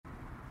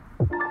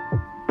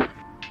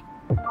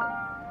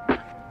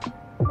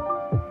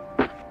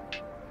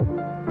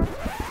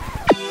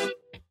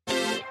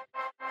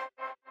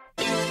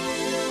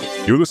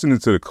You're listening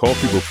to the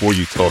Coffee Before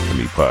You Talk to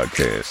Me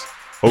podcast,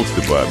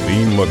 hosted by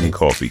Bean Mug and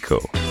Coffee Co.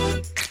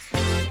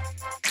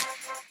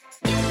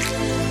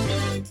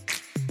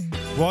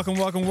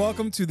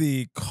 Welcome to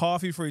the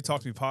Coffee Before You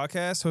Talk to Me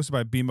podcast, hosted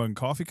by Bean Mug and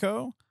Coffee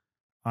Co.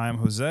 I'm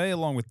Jose,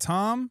 along with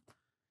Tom.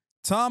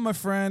 Tom, my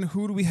friend,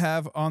 who do we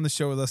have on the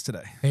show with us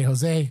today? Hey,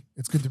 Jose.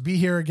 It's good to be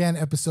here again,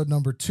 episode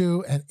number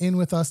 2. And in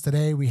with us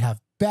today, we have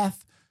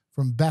Beth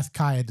from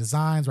BethKaya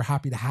Designs. We're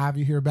happy to have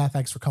you here, Beth.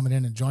 Thanks for coming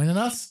in and joining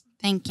us.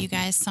 Thank you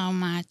guys so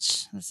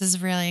much. This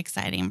is really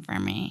exciting for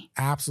me.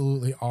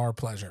 Absolutely our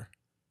pleasure.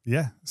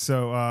 Yeah.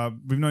 So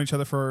we've known each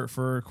other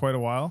for quite a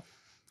while.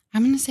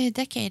 I'm going to say a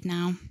decade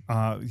now.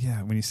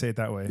 Yeah, when you say it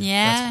that way,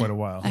 Yeah. that's quite a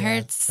while. It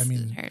hurts. I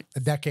mean, It hurts. a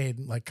decade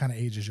like kind of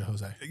ages you,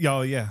 Jose.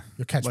 Oh, yeah.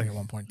 You'll catch Like, me at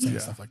one point saying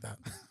yeah. stuff like that.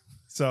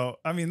 So,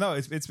 I mean, no,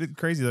 it's been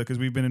crazy, though, because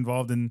we've been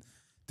involved in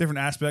different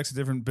aspects of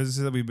different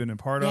businesses that we've been a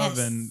part of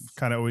and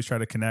kind of always try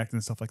to connect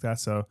and stuff like that.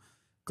 So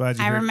glad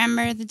you're I here.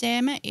 remember the day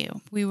I met you.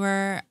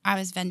 I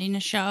was vending a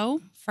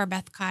show for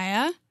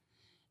BethKaya.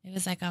 It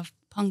was like a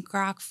punk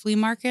rock flea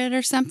market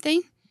or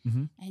something.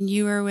 Mm-hmm. And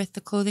you were with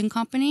the clothing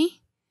company.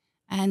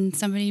 And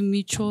somebody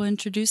mutual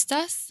introduced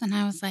us, and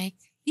I was like,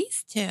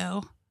 "These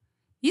two,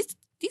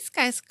 these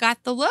guys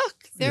got the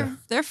look.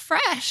 They're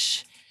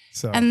fresh."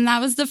 So, And that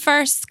was the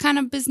first kind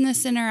of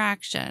business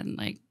interaction.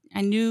 Like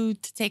I knew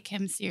to take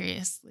him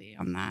seriously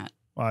on that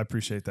well, I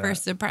appreciate that.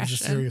 first He's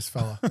impression. a serious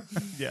fella.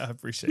 Yeah, I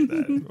appreciate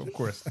that. Of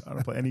course, I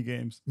don't play any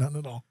games. Nothing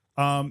at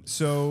all.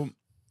 So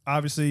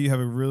obviously you have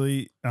a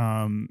really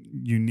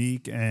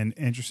unique and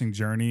interesting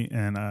journey,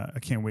 and I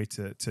can't wait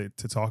to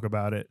talk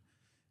about it.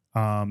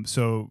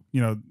 So,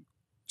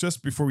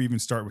 just before we even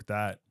start with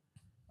that,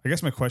 I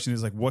guess my question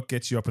is like, what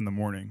gets you up in the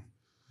morning,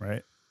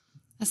 right?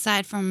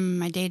 Aside from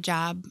my day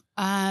job,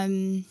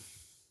 the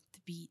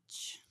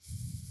beach.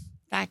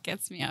 That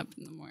gets me up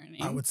in the morning.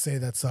 I would say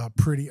that's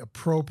pretty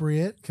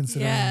appropriate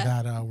considering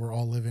that we're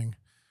all living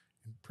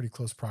in pretty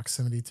close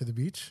proximity to the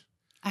beach.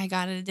 I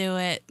got to do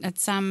it at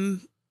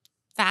some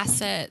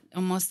facet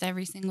almost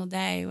every single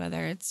day,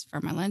 whether it's for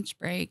my lunch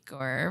break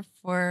or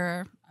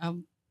for a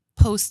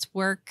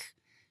post-work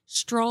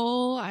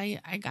stroll. I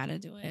got to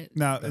do it.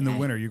 Now, in the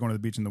winter, you're going to the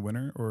beach in the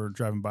winter or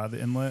driving by the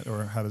inlet,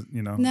 or how does,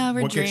 No,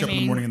 we're what gets you up in the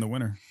dreaming. morning in the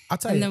winter? I'll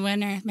tell In you. the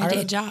winter, my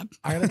day job.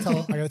 I gotta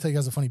tell you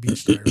guys a funny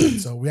beach story. Right?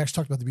 So we actually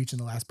talked about the beach in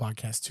the last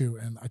podcast too,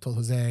 and I told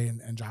Jose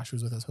and Josh who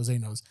was with us. Jose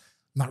knows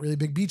I'm not really a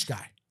big beach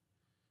guy.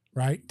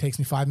 Right? Takes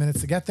me 5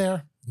 minutes to get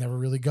there. Never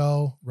really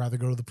go. Rather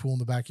go to the pool in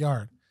the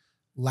backyard.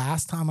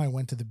 Last time I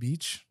went to the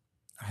beach,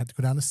 I had to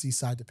go down to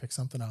Seaside to pick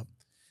something up,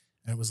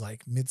 and it was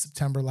like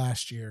mid-September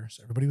last year.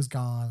 So everybody was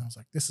gone. I was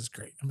like, "This is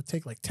great. I'm gonna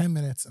take like 10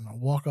 minutes and I'll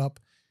walk up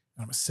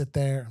and I'm gonna sit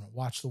there and I'll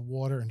watch the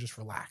water and just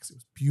relax." It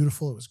was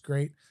beautiful. It was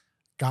great.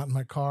 Got in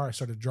my car. I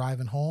started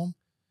driving home.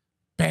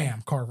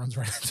 Bam! Car runs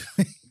right into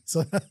me.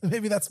 So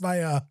maybe that's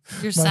my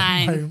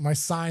sign. my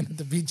sign that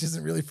the beach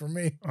isn't really for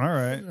me. All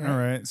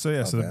right. So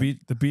yeah, so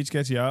the beach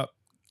gets you up.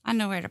 I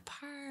know where to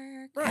park.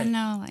 I Right.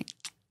 know like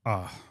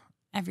Ah,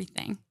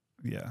 everything.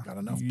 yeah.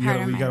 Gotta know. You part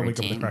gotta, of you my gotta wake up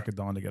at the routine. crack of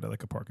dawn to get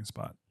like a parking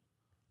spot.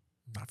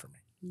 Not for me.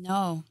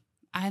 No,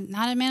 I'm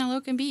not at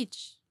Manalocan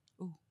Beach.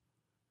 Ooh,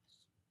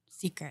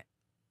 secret.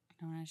 I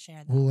don't want to share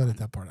that. We'll one. edit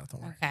that part out.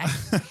 Don't worry. Okay.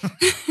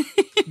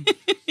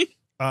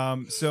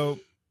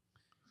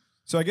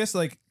 So I guess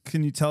like,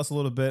 can you tell us a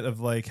little bit of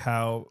like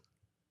how,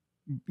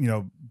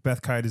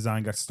 BethKaya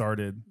Design got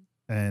started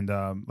and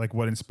like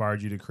what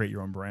inspired you to create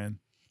your own brand?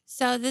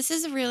 So this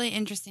is really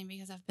interesting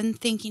because I've been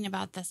thinking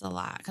about this a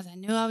lot because I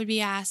knew I would be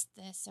asked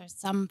this or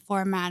some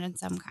format and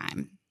some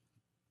kind.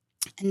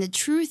 And the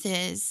truth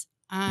is,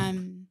 I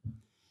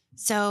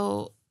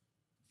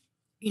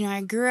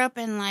grew up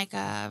in like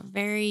a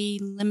very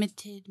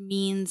limited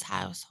means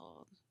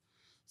household.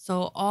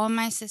 So all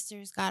my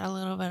sisters got a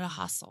little bit of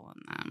hustle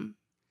in them.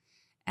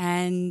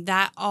 And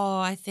that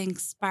all, I think,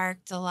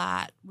 sparked a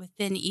lot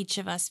within each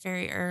of us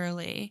very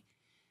early.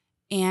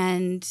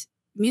 And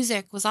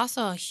music was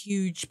also a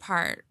huge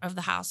part of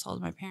the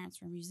household. My parents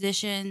were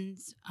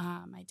musicians.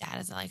 My dad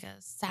is like a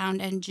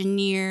sound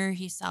engineer.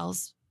 He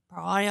sells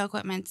pro audio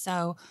equipment.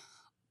 So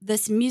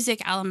this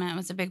music element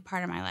was a big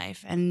part of my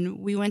life. And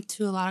we went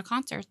to a lot of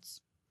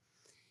concerts.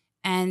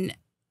 And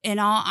in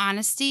all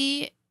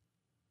honesty,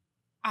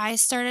 I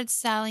started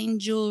selling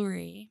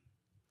jewelry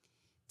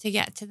to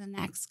get to the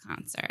next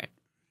concert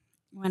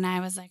when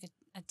I was like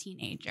a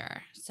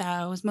teenager. So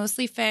it was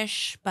mostly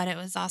Fish, but it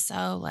was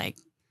also like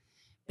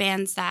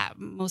bands that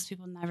most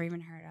people never even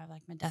heard of,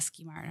 like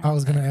Medeski Martin. I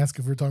was going to ask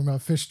if we were talking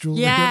about Fish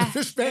jewelry Yeah. or the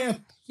Fish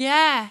band.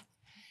 Yeah.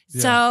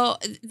 Yeah. So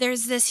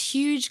there's this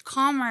huge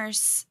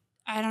commerce.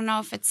 I don't know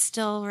if it's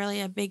still really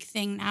a big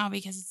thing now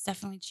because it's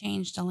definitely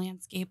changed the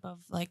landscape of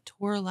like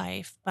tour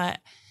life. But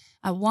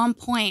at one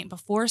point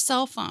before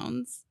cell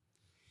phones,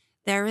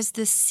 there was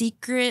this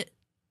secret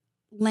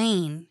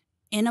lane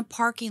in a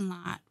parking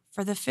lot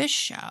for the Fish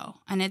show.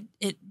 And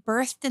it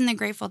birthed in the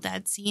Grateful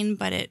Dead scene,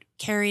 but it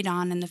carried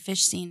on in the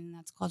Fish scene, and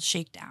that's called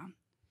Shakedown.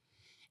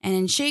 And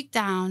in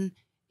Shakedown,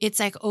 it's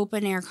like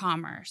open air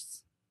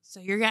commerce. So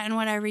you're getting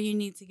whatever you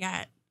need to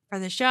get for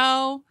the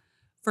show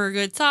for a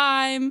good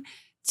time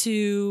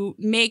to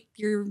make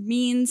your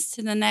means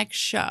to the next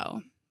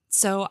show.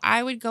 So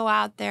I would go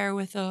out there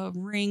with a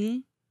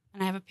ring,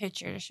 and I have a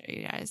picture to show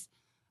you guys,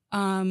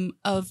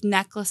 of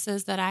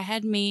necklaces that I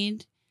had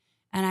made.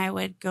 And I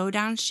would go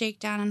down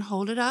Shakedown and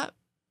hold it up.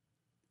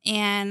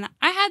 And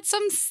I had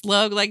some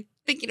slug, like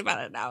thinking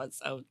about it now, it's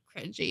so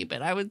cringy,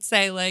 but I would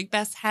say like,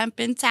 best hemp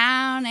in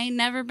town, ain't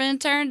never been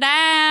turned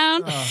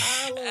down.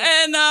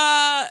 And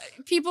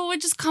people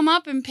would just come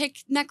up and pick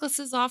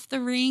necklaces off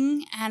the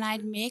ring, and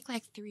I'd make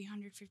like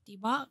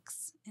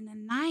 $350 in a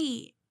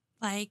night.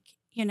 Like,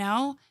 you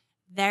know,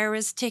 there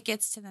was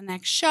tickets to the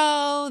next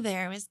show,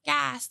 there was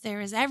gas, there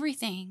was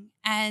everything.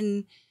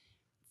 And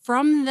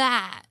from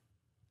that,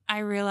 I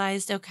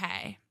realized,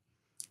 okay,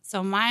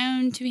 so my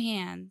own two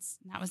hands,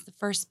 that was the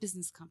first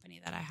business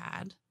company that I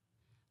had,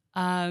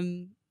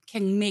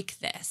 can make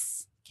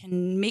this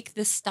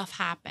stuff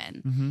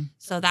happen. Mm-hmm.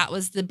 So that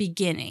was the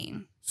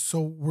beginning.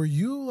 So were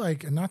you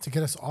like, and not to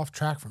get us off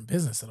track from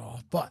business at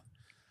all, but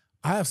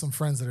I have some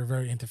friends that are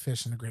very into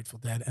Fish and the Grateful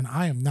Dead, and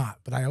I am not,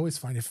 but I always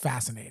find it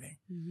fascinating.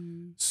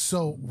 Mm-hmm.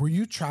 So were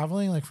you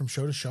traveling like from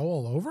show to show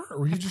all over? Or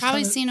were you I've just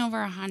probably kinda, seen over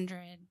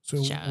 100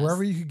 so shows.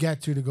 wherever you could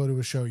get to go to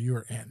a show, you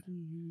were in.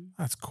 Mm-hmm.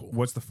 That's cool.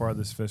 What's the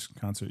farthest Fish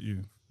concert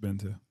you've been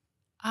to?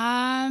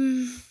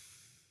 I'm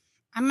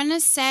gonna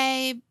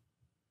say,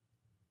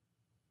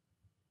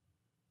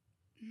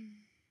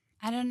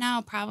 I don't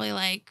know, probably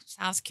like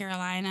South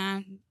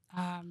Carolina,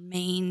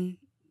 Maine,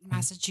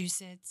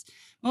 Massachusetts,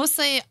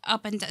 mostly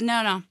up and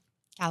no,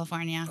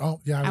 California. Oh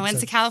yeah, I went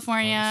to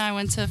California. farthest. I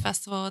went to a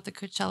festival at the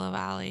Coachella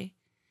Valley,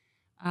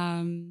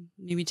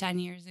 maybe 10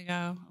 years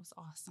ago. It was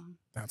awesome.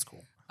 That's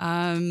cool.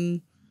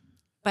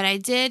 But I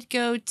did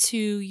go to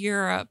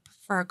Europe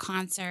for a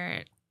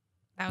concert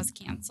that was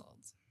canceled.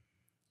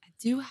 I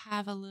do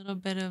have a little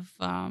bit of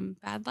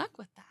bad luck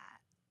with that.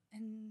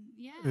 And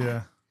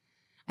Yeah.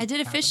 I did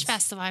a fish Happens.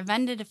 festival. I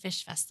vended a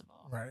fish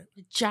festival. Right.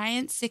 A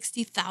giant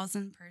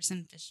 60,000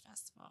 person fish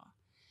festival.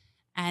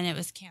 And it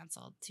was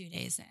canceled 2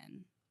 days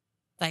in.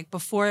 Like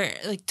before,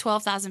 like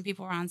 12,000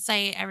 people were on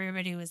site.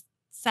 Everybody was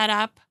set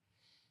up.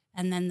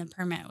 And then the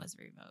permit was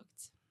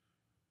revoked.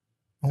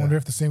 I wonder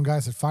if the same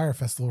guys at Fire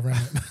Festival ran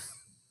it.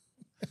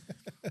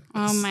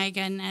 Oh my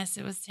goodness.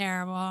 It was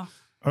terrible.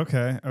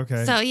 Okay.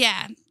 So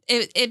yeah,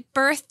 it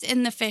birthed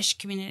in the fish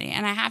community.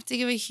 And I have to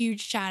give a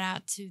huge shout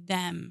out to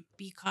them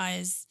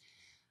because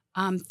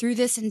through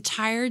this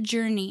entire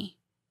journey,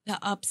 the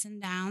ups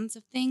and downs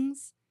of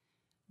things,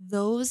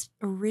 those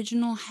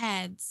original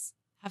heads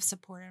have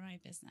supported my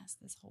business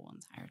this whole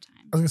entire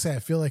time. I was gonna say, I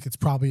feel like it's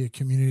probably a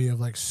community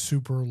of like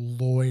super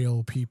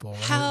loyal people.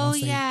 Right? Hell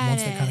once yeah,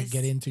 once it they kind of is.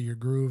 get into your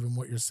groove and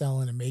what you're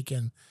selling and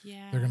making,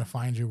 Yeah. they're gonna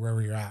find you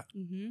wherever you're at.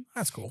 Mm-hmm.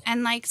 That's cool.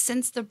 And like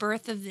since the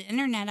birth of the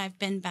internet, I've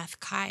been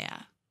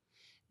BethKaya.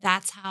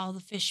 That's how the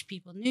fish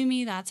people knew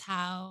me. That's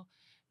how,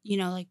 you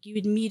know, like you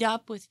would meet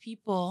up with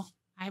people.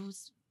 I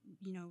was,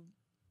 you know,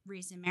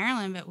 raised in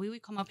Maryland, but we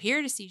would come up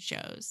here to see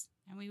shows.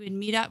 And we would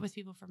meet up with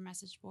people from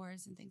message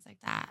boards and things like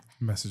that.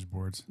 Message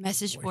boards.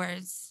 Message Boy.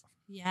 boards.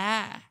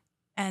 Yeah.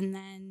 And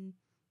then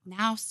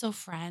now still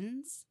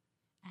friends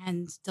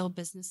and still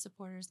business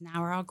supporters.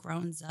 Now we're all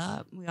grown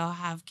up. We all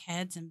have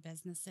kids and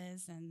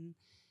businesses and,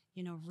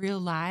 you know, real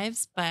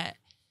lives. But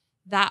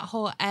that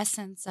whole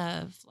essence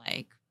of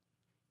like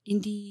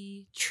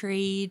indie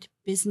trade,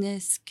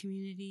 business,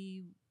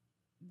 community,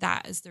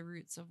 that is the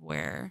roots of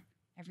where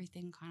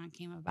everything kind of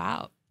came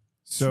about.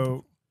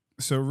 So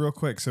real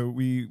quick, so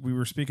we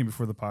were speaking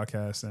before the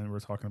podcast, and we're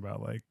talking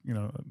about like, you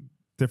know,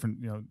 different,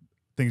 you know,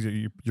 things that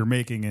you're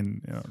making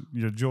and, you know,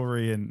 your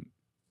jewelry, and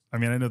I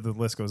mean, I know the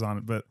list goes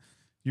on, but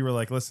you were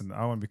like, listen,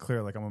 I want to be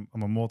clear, like I'm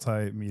a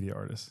multimedia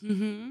artist.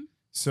 Mm-hmm.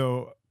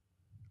 So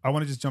I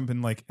want to just jump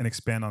in like and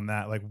expand on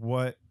that. Like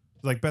what,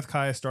 like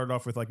BethKaya started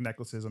off with like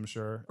necklaces, I'm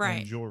sure, Right.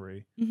 and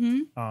jewelry.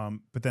 Mm-hmm.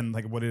 But then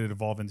like what did it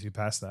evolve into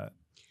past that?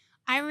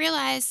 I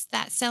realized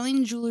that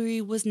selling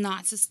jewelry was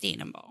not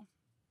sustainable.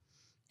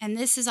 And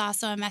this is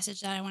also a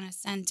message that I want to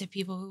send to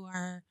people who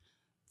are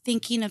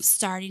thinking of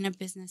starting a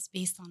business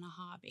based on a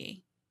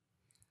hobby.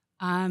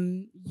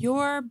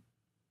 Your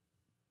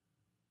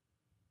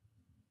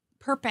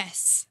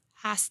purpose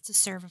has to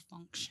serve a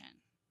function.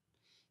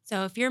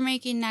 So if you're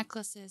making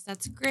necklaces,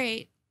 that's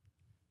great,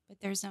 but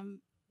there's a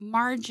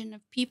margin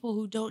of people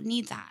who don't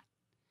need that.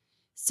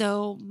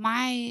 So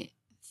my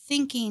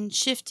thinking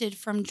shifted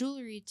from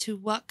jewelry to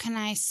what can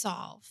I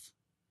solve?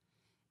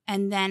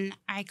 And then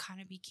I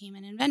kind of became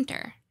an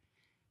inventor.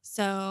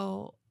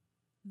 So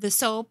the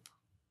soap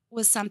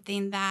was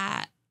something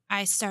that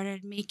I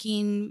started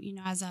making, you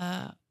know, as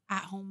a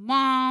at-home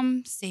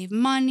mom, save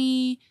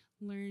money,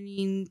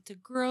 learning to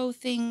grow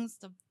things,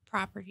 the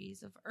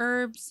properties of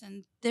herbs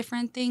and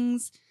different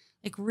things,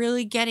 like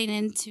really getting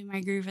into my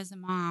groove as a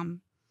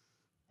mom.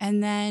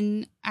 And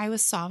then I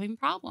was solving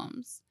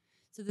problems.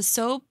 So the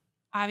soap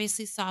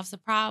obviously solves a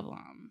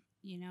problem.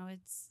 You know,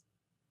 it's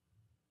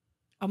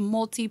a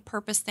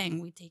multi-purpose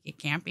thing. We take it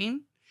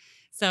camping.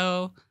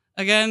 So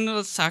Again,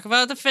 let's talk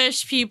about the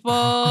fish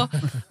people.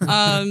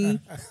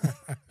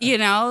 You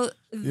know,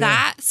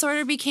 that sort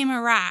of became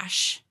a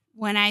rash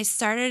when I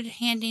started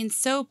handing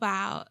soap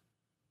out.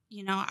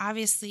 You know,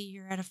 obviously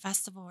you're at a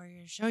festival or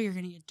you're at a show, you're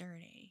going to get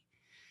dirty.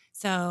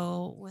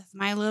 So with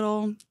my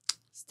little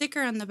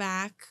sticker on the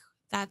back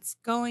that's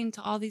going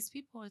to all these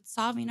people, it's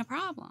solving a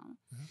problem.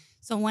 Mm-hmm.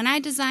 So when I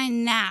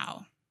design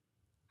now,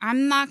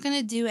 I'm not going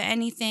to do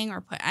anything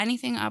or put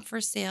anything up for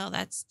sale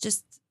that's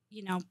just,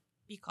 you know,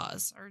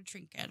 because or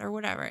trinket or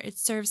whatever. It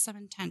serves some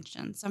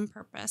intention, some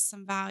purpose,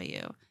 some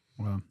value.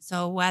 Wow.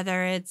 So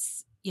whether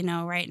it's, you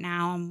know, right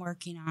now I'm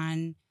working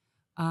on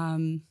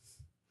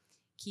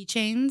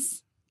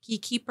keychains, key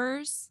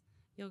keepers.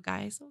 You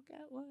guys will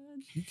get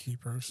one.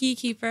 Key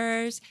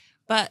keepers.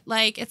 But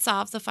like it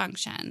solves the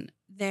function.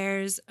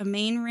 There's a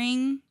main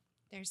ring.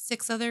 There's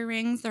 6 other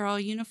rings. They're all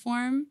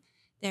uniform.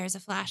 There's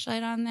a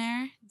flashlight on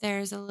there.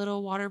 There's a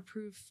little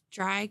waterproof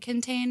dry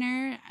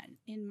container.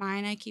 In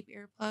mine, I keep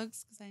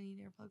earplugs because I need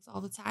earplugs all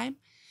the time.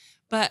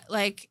 But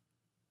like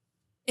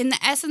in the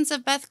essence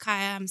of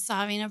BethKaya, I'm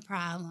solving a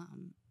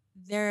problem.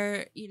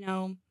 There, you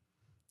know,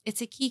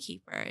 it's a key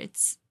keeper.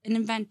 It's an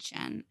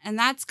invention. And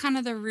that's kind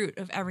of the root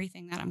of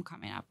everything that I'm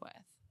coming up with.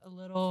 A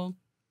little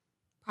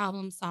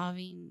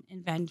problem-solving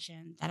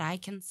invention that I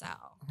can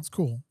sell. That's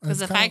cool.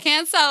 Because if I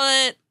can't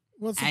sell it,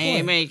 what's I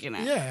ain't making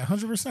it. Yeah,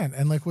 100%.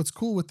 And like what's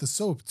cool with the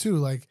soap too,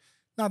 like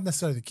not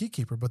necessarily the key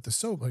keeper, but the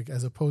soap, like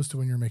as opposed to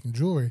when you're making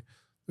jewelry,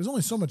 there's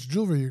only so much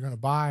jewelry you're going to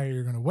buy or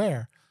you're going to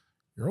wear.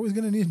 You're always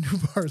going to need a new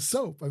bar of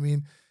soap. I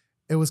mean,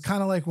 it was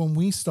kind of like when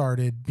we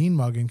started Bean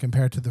Mugging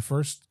compared to the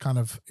first kind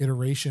of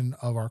iteration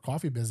of our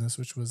coffee business,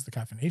 which was the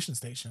caffeination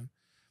station.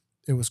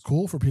 It was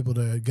cool for people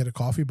to get a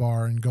coffee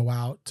bar and go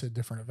out to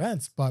different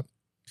events, but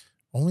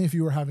only if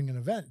you were having an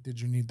event did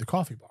you need the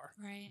coffee bar.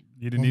 Right.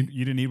 You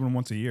didn't need one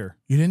once a year.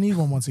 You didn't need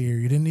one once a year.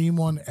 You didn't need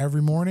one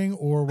every morning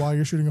or while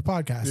you're shooting a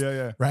podcast.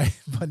 Yeah. Right.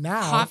 But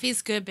now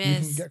coffee's good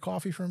biz. You can get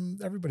coffee from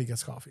everybody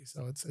gets coffee.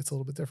 So it's a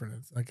little bit different.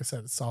 It's, like I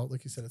said,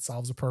 like you said, it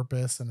solves a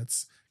purpose and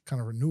it's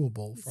kind of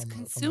renewable it's from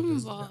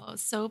consumable. From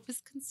soap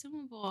is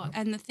consumable. Yep.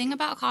 And the thing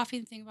about coffee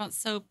and the thing about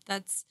soap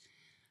that's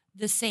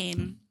the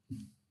same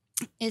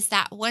is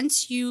that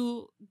once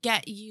you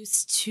get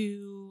used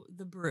to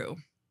the brew,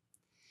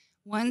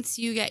 once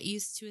you get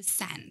used to a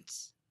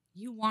scent,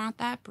 you want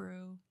that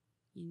brew.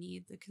 You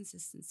need the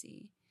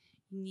consistency.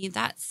 You need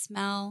that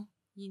smell.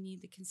 You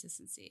need the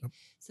consistency. Yep.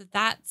 So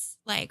that's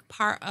like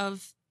part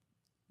of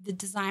the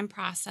design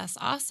process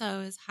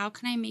also is how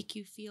can I make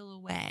you feel a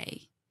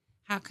way?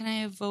 How can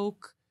I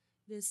evoke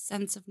this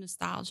sense of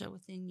nostalgia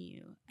within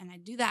you? And I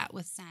do that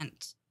with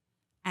scent.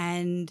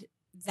 And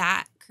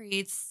that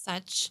creates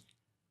such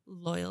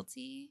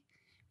loyalty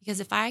because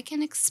if I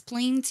can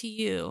explain to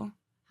you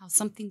how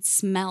something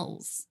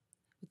smells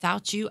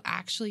without you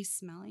actually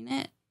smelling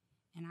it,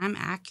 and I'm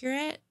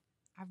accurate,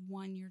 I've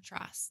won your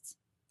trust.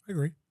 I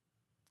agree.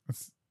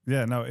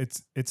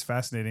 It's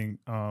fascinating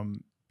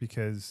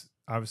because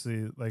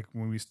obviously, like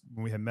when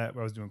we had met,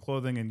 I was doing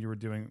clothing, and you were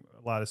doing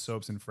a lot of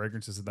soaps and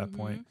fragrances at that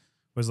point.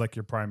 Was like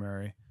your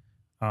primary,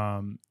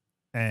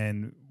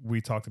 and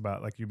we talked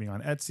about like you being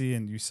on Etsy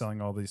and you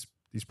selling all these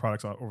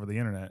products all over the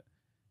internet,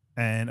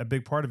 and a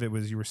big part of it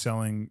was you were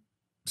selling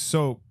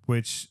soap,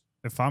 which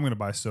if I'm going to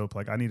buy soap,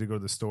 like I need to go to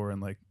the store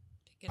and like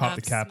pop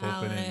the cap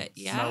open and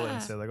smell it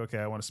and say like, okay,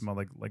 I want to smell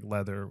like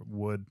leather,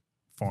 wood,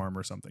 farm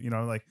or something, you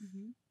know, like,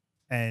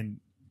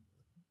 and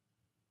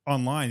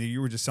online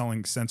you were just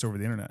selling scents over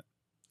the internet,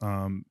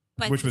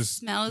 but which the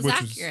smell is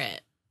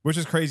accurate, which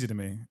is crazy to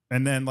me.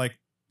 And then like,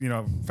 you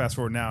know, fast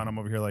forward now and I'm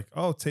over here like,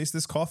 oh, taste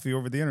this coffee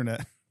over the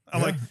internet.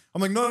 I'm like,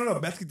 no,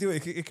 Beth could do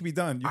it. It could be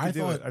done. You can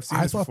do it. I've seen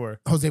this before.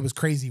 Jose was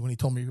crazy when he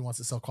told me he wants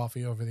to sell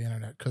coffee over the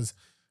internet because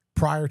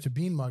prior to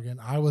Bean Mugging,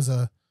 I was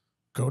a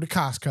go to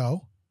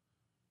Costco,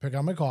 pick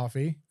up my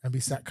coffee, and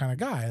be set kind of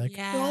guy. Like,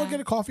 I'll get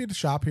a coffee at the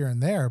shop here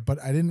and there,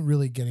 but I didn't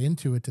really get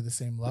into it to the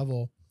same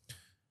level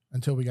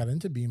until we got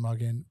into Bean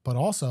Mugging. But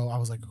also, I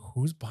was like,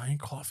 who's buying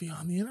coffee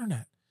on the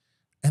internet?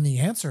 And the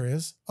answer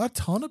is a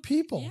ton of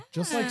people. Yeah.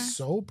 Just like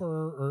soap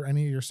or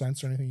any of your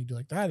scents or anything you do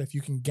like that. If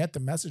you can get the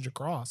message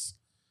across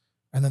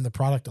and then the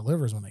product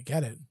delivers when they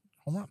get it,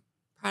 home run.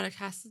 Product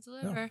has to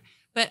deliver. Yeah.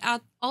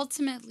 But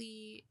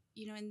ultimately,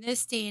 you know, in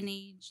this day and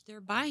age,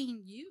 they're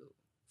buying you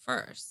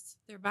first.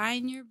 They're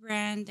buying your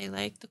brand. They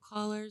like the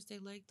colors. They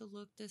like the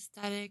look, the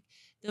aesthetic,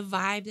 the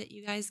vibe that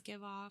you guys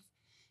give off.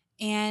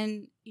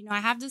 And, you know, I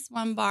have this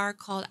one bar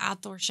called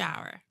Outdoor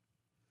Shower.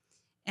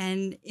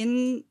 And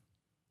in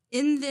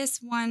this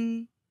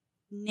one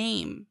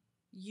name,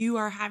 you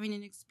are having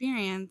an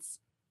experience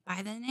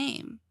by the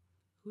name.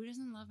 Who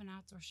doesn't love an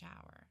outdoor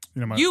shower?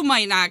 You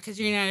might not because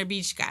you're not a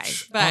beach guy.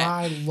 But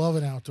I love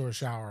an outdoor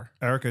shower.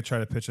 Erica tried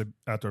to pitch an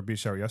outdoor beach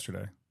shower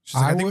yesterday. She's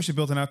like, I think we should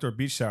build an outdoor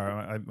beach shower.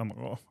 I'm like,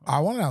 oh. I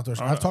want an outdoor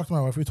shower. I've talked to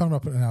my wife. We're talking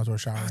about putting an outdoor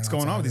shower. What's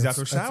going on with these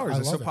outdoor showers?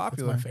 They're so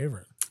popular. It's my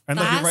favorite. And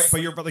like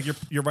you're right, but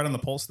you're right on the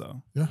pulse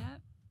though. Yeah.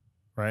 Yep.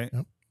 Right?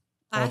 Yep.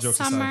 Last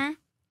summer,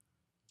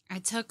 I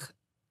took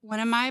one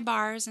of my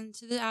bars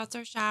into the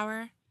outdoor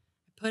shower.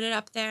 I put it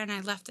up there and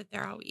I left it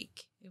there all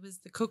week. It was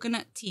the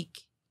coconut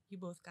teak. You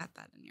both got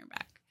that in your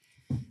back.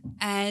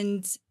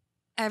 And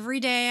every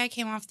day I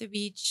came off the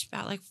beach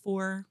about like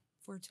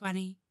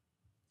 4:20,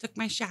 took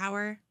my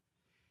shower.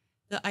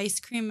 The ice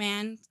cream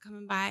man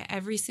coming by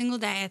every single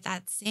day at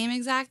that same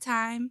exact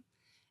time.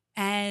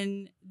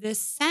 And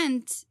this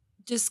scent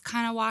just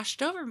kind of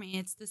washed over me.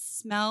 It's the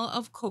smell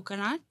of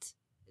coconut,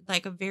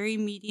 like a very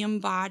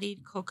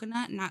medium-bodied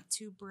coconut, not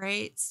too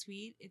bright,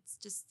 sweet. It's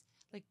just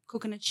like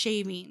coconut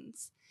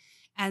shavings.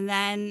 And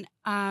then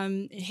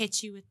it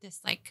hits you with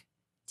this like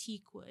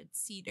teak wood,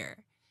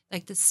 cedar,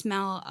 like the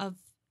smell of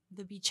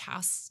the beach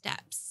house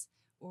steps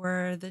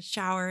or the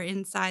shower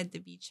inside the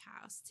beach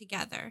house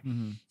together.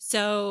 Mm-hmm.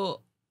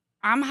 So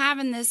I'm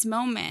having this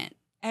moment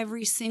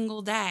every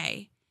single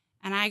day.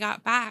 And I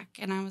got back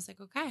and I was like,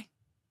 okay,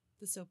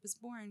 the soap is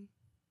born.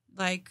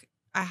 Like,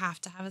 I have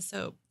to have a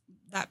soap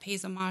that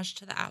pays homage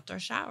to the outdoor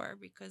shower,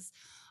 because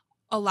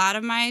a lot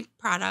of my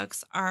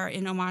products are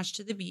in homage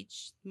to the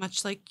beach,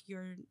 much like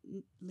your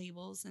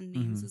labels and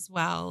names as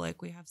well.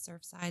 Like, we have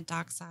Surfside,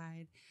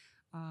 Dockside,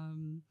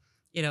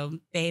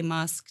 Bay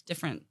Musk,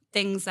 different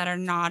things that are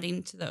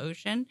nodding to the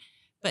ocean.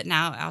 But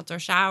now outdoor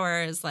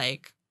shower is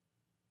like,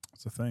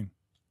 it's a thing.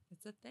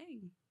 It's a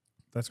thing.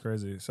 That's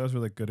crazy. So that's a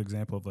really good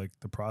example of like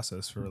the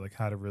process for like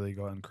how to really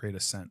go out and create a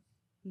scent,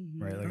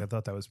 right? Like I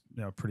thought that was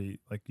pretty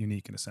like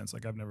unique in a sense.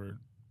 Like I've never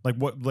like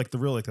what like the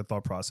real like the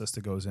thought process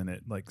that goes in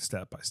it, like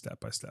step by step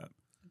by step.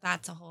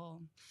 That's a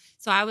whole.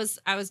 So I was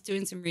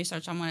doing some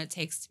research on what it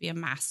takes to be a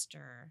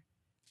master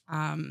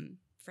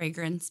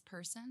fragrance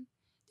person.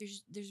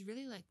 There's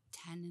really like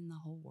 10 in the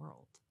whole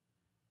world,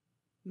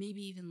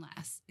 maybe even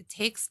less. It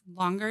takes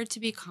longer to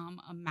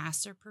become a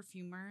master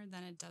perfumer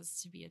than it does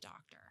to be a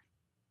doctor.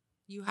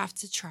 You have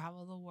to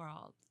travel the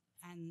world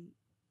and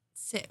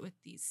sit with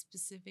these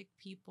specific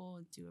people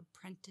and do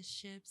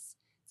apprenticeships.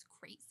 It's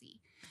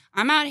crazy.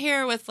 I'm out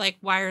here with like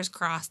wires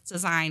crossed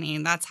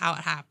designing. That's how it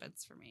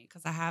happens for me,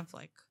 because I have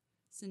like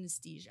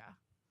synesthesia.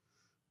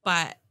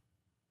 But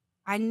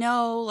I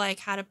know like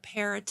how to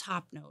pair a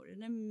top note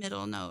and a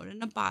middle note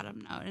and a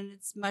bottom note. And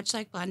it's much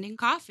like blending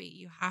coffee.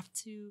 You have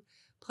to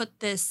put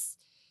this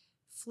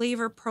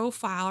flavor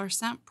profile or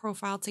scent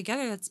profile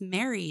together that's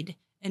married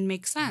and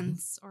makes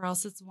sense, or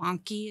else it's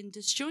wonky and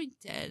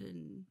disjointed,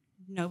 and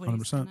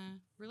nobody's 100%. gonna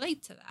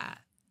relate to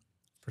that.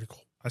 Pretty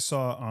cool. I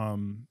saw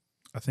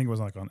I think it was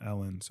like on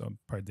Ellen, so I'm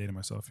probably dating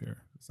myself here.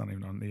 It's not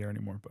even on the air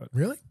anymore, but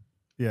Really?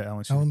 yeah,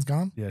 Ellen. Ellen's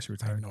gone? Yeah, she I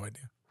have retired. no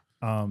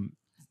idea.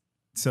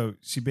 So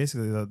she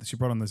basically she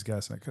brought on this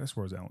guest, and I could have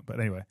swore it was Ellen, but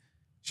anyway,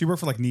 she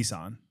worked for like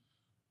Nissan,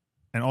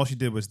 and all she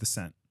did was the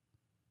scent.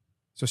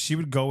 So she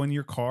would go in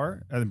your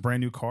car, a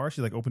brand new car.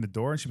 She'd like open the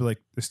door, and she'd be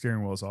like, "The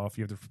steering wheel is off.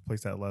 You have to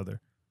replace that leather."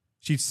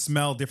 She'd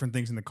smell different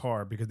things in the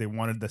car because they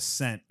wanted the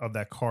scent of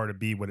that car to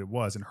be what it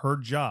was. And her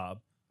job,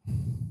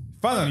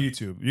 find it on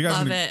YouTube. You guys,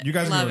 Love are it. you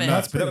guys Love are gonna it. go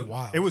nuts. That's But pretty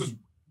wild. it was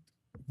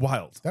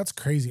wild. That's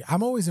crazy.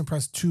 I'm always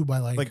impressed too by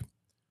Like-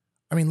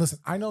 I mean, listen,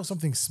 I know if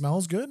something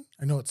smells good,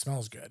 I know it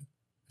smells good.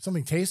 If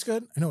something tastes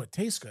good, I know it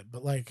tastes good.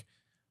 But like,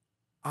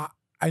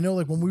 I know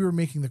like when we were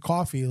making the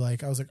coffee,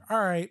 like I was like, all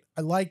right,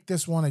 I like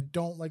this one. I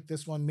don't like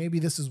this one. Maybe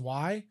this is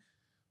why,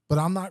 but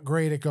I'm not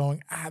great at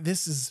going,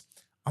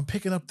 I'm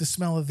picking up the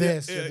smell of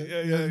this, or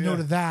the note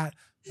of that.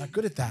 I'm not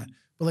good at that.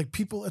 But like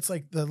people, it's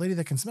like the lady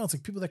that can smell. It's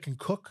like people that can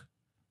cook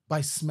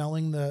by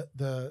smelling the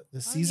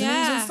seasonings and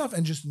yeah. stuff,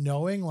 and just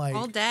knowing like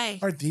All day.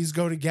 all right, these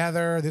go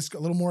together. This a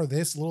little more of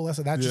this, a little less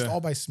of that. Just Yeah.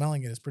 all by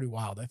smelling it is pretty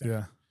wild. I think.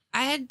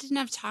 Yeah. Didn't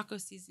have taco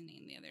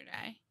seasoning the other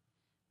day,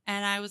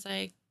 and I was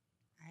like,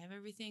 I have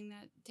everything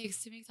that it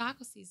takes to make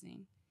taco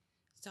seasoning.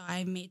 So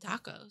I made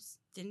tacos.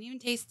 Didn't even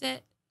taste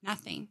it.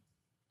 Nothing.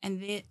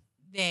 And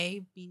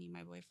they, meaning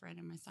my boyfriend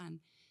and my son,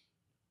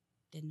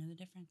 didn't know the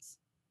difference.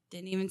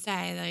 Didn't even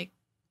say like,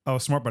 I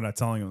was smart by not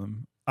telling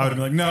them. I would have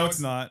been like, "No, it's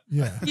not."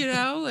 Yeah.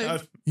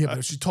 like Yeah, but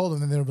if she told them,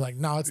 then they would be like,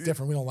 "No, it's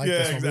different. We don't like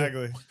this one."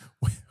 exactly.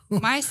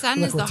 my son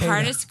Like is the Ortega.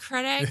 hardest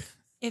critic.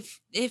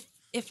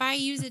 If I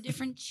use a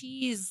different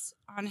cheese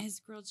on his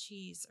grilled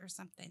cheese or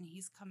something,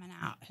 he's coming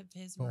out of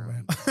his Oh,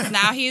 room. man.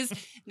 now he's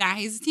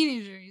a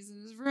teenager. He's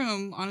in his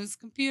room on his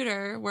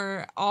computer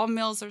where all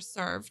meals are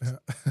served.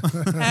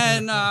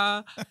 And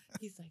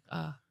he's like,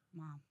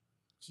 Mom,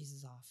 cheese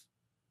is off.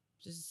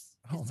 Just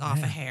Oh, it's off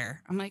a man.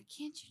 hair. I'm like,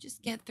 can't you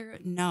just get through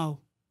it?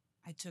 No.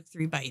 I took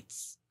 3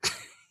 bites.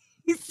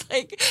 He's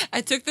like,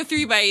 I took the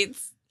 3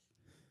 bites.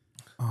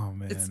 Oh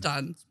man, It's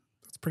done.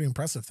 That's pretty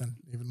impressive. Then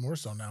even more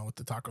so now with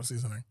the taco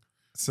seasoning.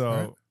 So,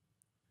 Right.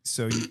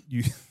 so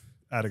you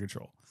out of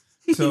control.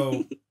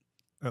 So,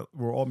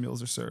 where all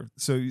meals are served.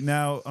 So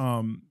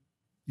now,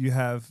 you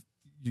have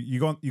you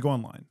go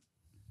online,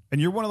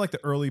 and you're one of like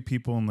the early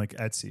people in like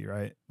Etsy,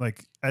 right?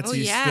 Like Etsy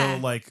is still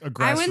like a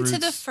grassroots. I went to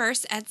the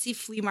first Etsy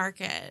flea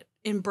market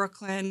in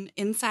Brooklyn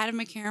inside of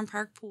McCarran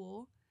Park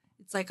Pool.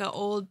 It's like an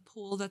old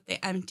pool that they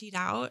emptied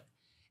out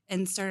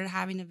and started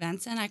having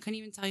events in. I couldn't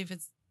even tell you if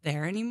it's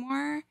there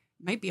anymore.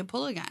 It might be a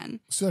pull again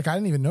So like I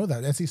didn't even know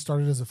that Etsy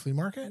started as a flea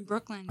market. in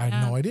Brooklyn. I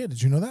had no idea.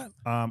 Did you know that?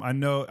 I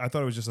know. I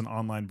thought it was just an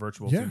online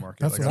virtual Yeah, flea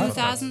market. that's what I thought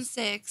that was-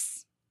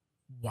 2006.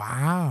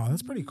 Wow,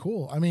 that's pretty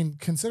cool. I mean,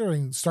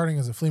 considering starting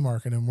as a flea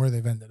market and where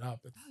they've ended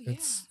up,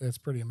 it's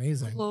pretty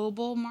amazing.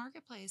 Global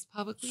marketplace,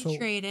 publicly So-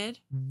 traded.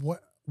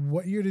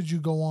 What year did you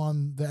go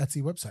on the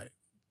Etsy website?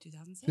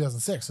 2006.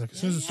 2006. Like as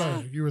soon as it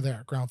started, you were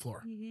there, ground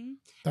floor. Mm-hmm.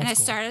 That's And I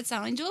cool. started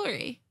selling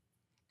jewelry,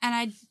 and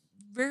I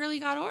rarely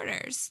got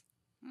orders.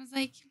 I was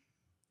like,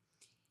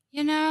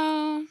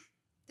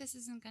 this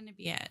isn't going to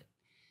be it.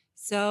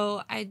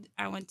 So I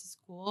went to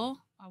school.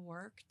 I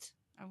worked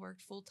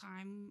full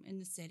time in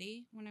the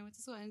city when I went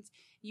to school. And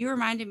you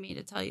reminded me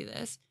to tell you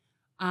this.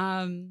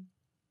 When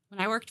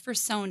I worked for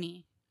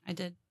Sony, I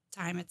did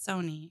time at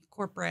Sony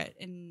corporate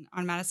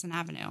on Madison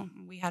Avenue.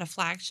 We had a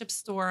flagship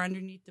store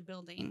underneath the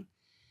building,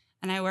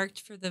 and I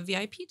worked for the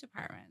VIP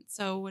department.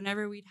 So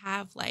whenever we'd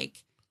have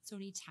like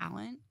Sony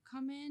talent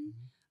come in,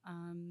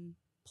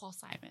 Paul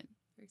Simon,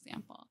 for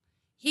example,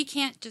 he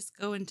can't just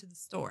go into the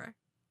store.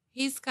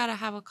 He's got to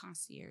have a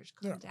concierge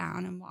come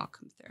down and walk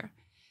him through.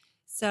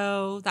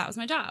 So that was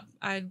my job.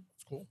 I'd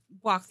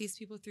walk these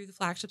people through the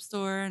flagship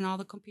store and all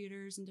the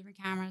computers and different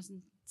cameras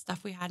and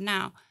stuff we had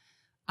now.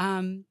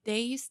 They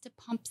used to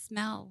pump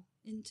smell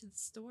into the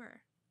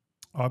store.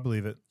 Oh, I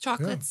believe it.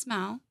 Chocolate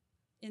smell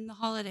in the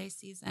holiday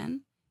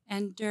season,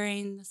 and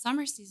during the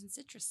summer season,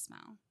 citrus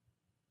smell.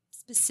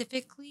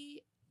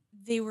 Specifically,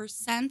 they were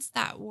scents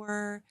that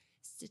were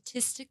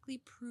statistically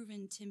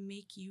proven to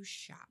make you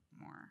shop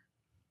more.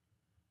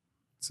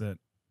 That's it.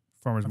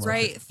 Farmers market.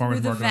 Right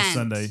Farmers through the market on vent.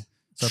 Sunday.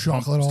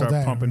 Chocolate all day.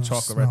 Start pumping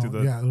chocolate right through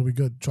the. Yeah, it'll be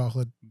good.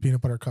 Chocolate, peanut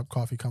butter cup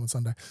coffee coming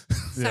Sunday.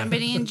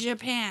 Somebody in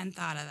Japan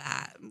thought of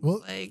that.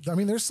 Well, like, I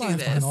mean, there's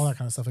science behind all that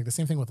kind of stuff. Like the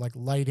same thing with like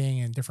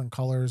lighting and different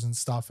colors and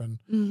stuff, and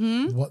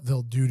what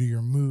they'll do to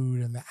your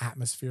mood and the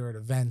atmosphere at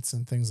events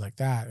and things like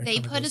that. They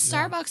put a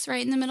Starbucks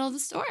right in the middle of the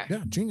store.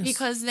 Yeah, genius.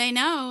 Because they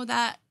know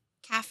that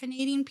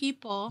caffeinating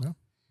people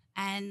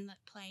and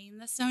playing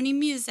the Sony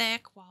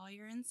music while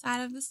you're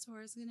inside of the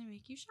store is going to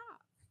make you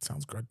shop.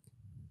 Sounds good.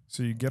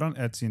 So you get on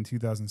Etsy in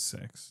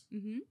 2006.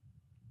 Mm-hmm.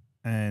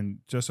 And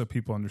just so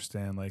people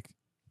understand, like,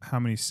 how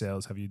many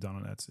sales have you done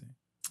on Etsy?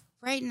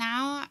 Right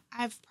now,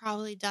 I've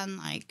probably done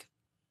like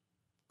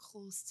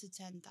close to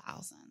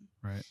 10,000.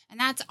 Right.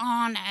 And that's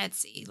on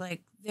Etsy.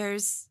 Like,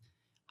 there's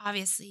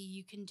obviously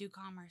you can do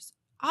commerce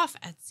off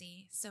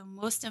Etsy. So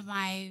most of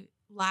my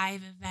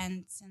live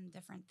events and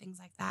different things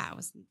like that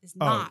is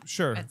not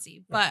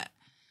Etsy. But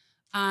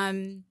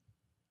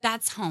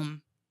that's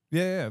home.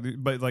 Yeah.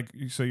 But like,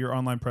 so your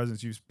online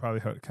presence, you've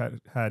probably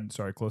had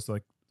close to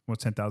like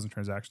almost 10,000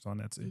 transactions on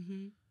Etsy.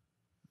 Mm-hmm.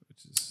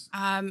 Which is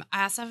I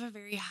also have a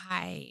very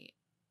high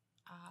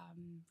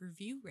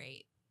review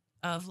rate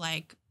of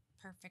like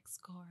perfect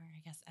score, I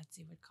guess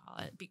Etsy would call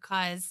it,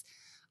 because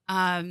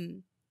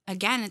again,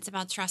 it's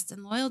about trust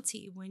and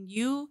loyalty. When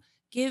you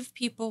give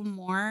people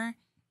more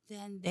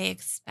than they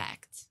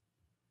expect,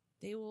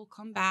 they will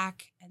come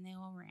back and they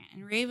will rant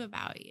and rave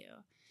about you.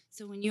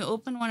 So when you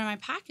open one of my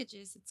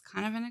packages, it's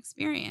kind of an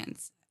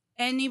experience.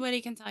 Anybody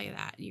can tell you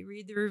that. You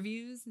read the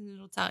reviews and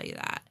it'll tell you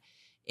that.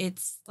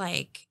 It's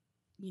like,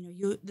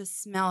 the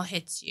smell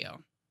hits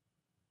you.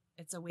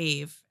 It's a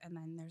wave. And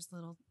then there's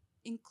little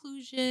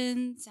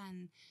inclusions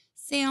and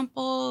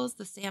samples.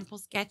 The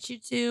samples get you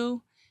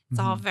to. It's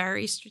all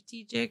very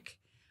strategic.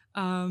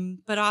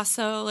 But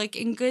also like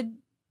in good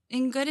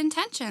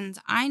intentions.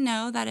 I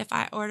know that if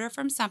I order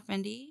from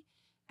somebody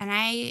and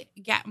I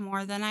get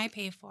more than I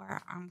pay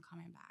for, I'm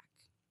coming back.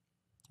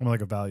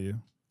 like a value.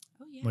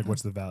 Oh, yeah. Like,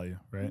 what's the value,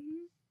 right?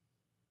 Mm-hmm.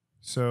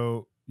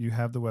 So you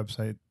have the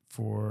website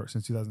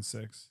since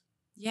 2006.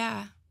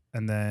 Yeah.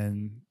 And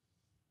then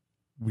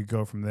we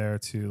go from there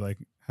to like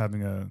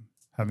having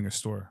a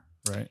store,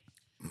 right?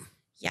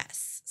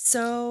 Yes.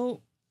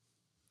 So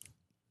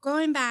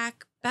going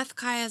back,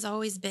 BethKaya has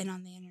always been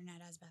on the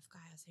internet as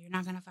BethKaya. So you're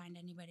not going to find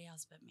anybody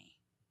else but me,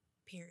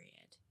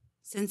 period,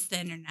 since the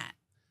internet,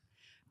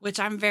 which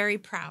I'm very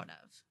proud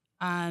of.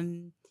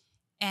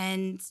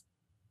 And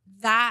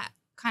that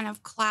kind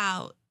of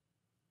clout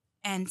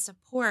and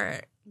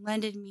support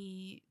lended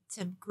me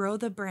to grow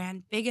the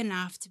brand big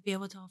enough to be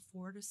able to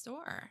afford a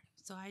store.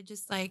 So I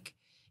just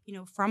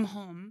from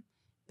home,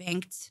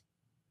 banked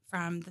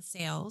from the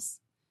sales.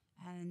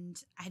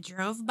 And I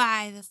drove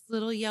by this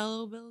little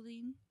yellow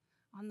building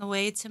on the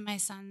way to my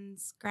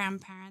son's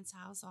grandparents'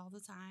 house all the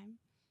time.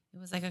 It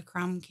was like a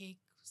crumb cake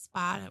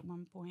spot at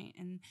one point.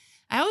 And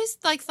I always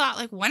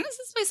thought, when is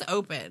this place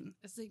open?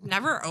 It's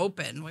never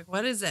open.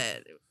 What is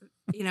it?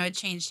 It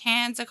changed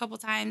hands a couple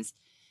times.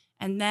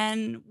 And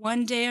then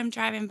one day I'm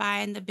driving by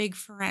and the big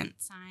for rent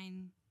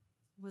sign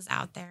was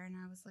out there. And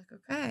I was like,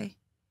 okay,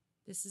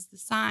 this is the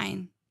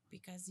sign,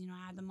 because,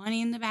 I had the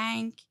money in the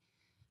bank.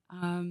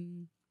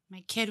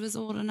 My kid was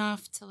old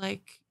enough to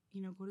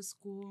go to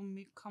school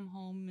and come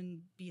home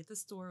and be at the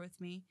store with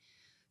me.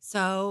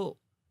 So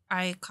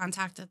I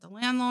contacted the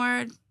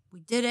landlord. We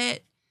did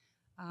it.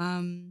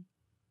 The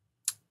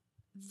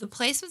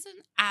place was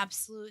in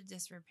absolute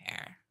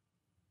disrepair.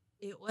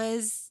 It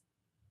was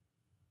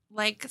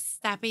like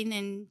stepping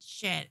in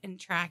shit and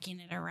tracking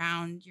it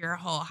around your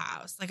whole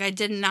house. I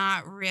did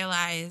not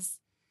realize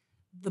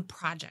the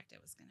project it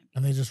was going to be.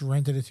 And they just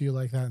rented it to you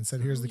like that and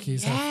said, here's the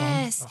keys.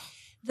 Yes. Have fun.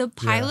 The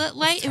pilot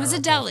light, it was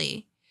a terrible.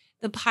 deli.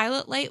 The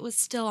pilot light was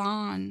still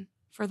on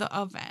for the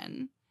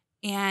oven.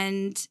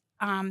 And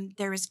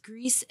there was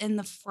grease in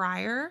the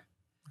fryer.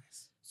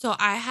 Nice. So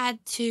I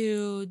had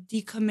to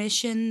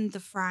decommission the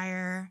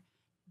fryer,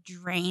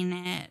 drain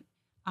it.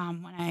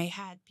 When I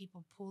had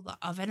people pull the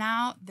oven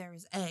out, there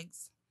was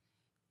eggs.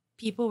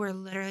 People were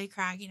literally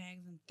cracking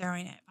eggs and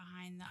throwing it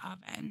behind the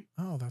oven.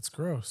 Oh, that's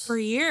gross. For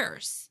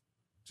years.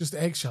 Just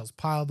eggshells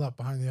piled up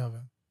behind the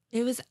oven.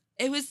 It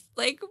was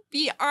like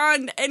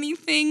beyond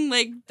anything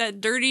like that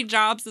Dirty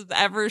Jobs has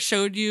ever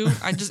showed you.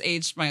 I just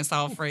aged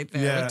myself right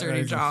there with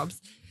Dirty Jobs.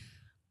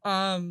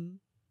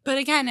 But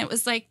again, it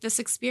was like this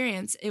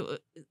experience.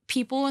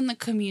 People in the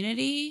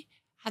community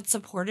had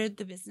supported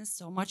the business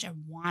so much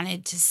and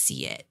wanted to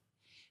see it.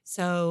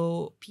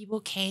 So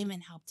people came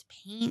and helped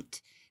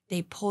paint.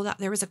 They pulled out,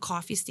 there was a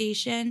coffee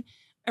station.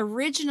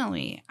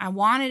 Originally, I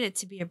wanted it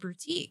to be a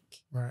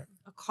boutique. Right.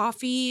 A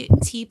coffee,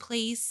 tea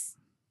place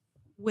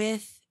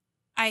with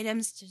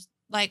items to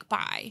like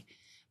buy.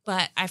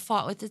 But I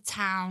fought with the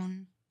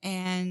town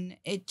and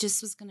it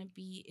just was going to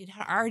be, it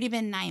had already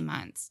been 9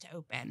 months to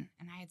open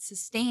and I had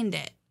sustained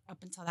it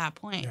up until that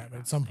point. Yeah, but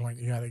at some point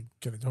you got to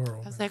get a door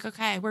open. I was like,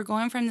 okay, we're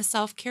going from the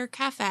self-care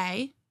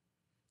cafe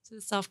to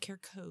the self-care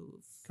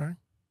cove. Okay.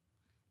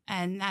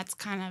 And that's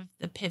kind of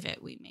the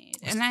pivot we made.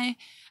 And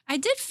I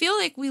did feel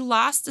like we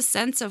lost a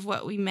sense of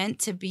what we meant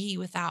to be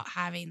without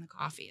having the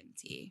coffee and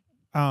tea.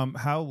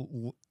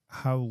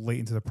 How late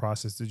into the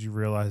process did you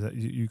realize that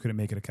you couldn't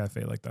make it a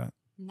cafe like that?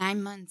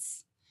 9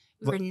 months.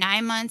 We were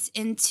 9 months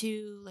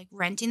into like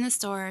renting the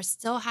store,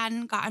 still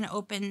hadn't gotten an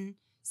open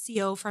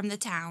CO from the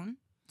town.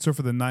 So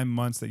for the 9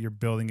 months that you're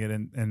building it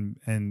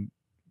and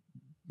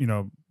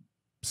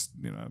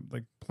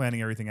like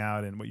planning everything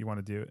out and what you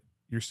want to do,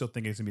 you're still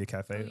thinking it's gonna be a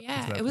cafe. Oh,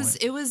 yeah,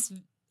 it was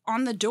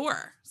on the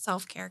door,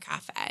 self-care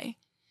cafe.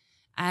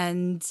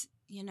 And,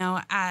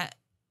 at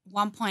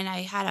one point I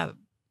had a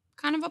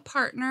kind of a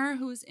partner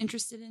who was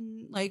interested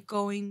in like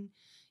going,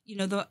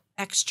 the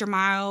extra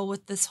mile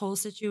with this whole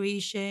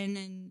situation.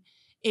 And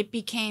it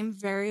became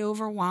very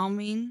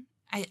overwhelming.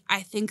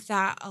 I think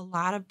that a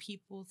lot of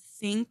people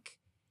think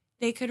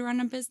they could run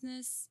a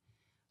business.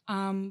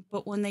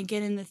 But when they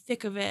get in the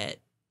thick of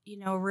it,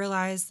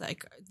 realize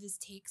like this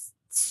takes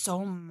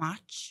so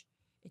much.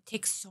 It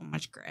takes so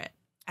much grit.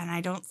 And I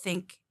don't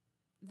think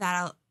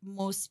that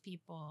most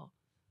people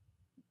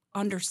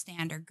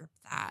understand or grip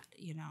that,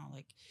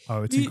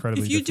 oh, it's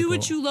incredibly if you difficult. do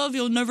what you love,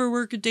 you'll never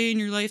work a day in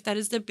your life. That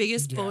is the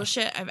biggest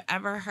bullshit I've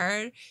ever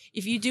heard.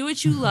 If you do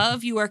what you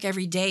love, you work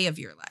every day of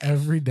your life.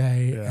 Every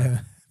day, Yeah.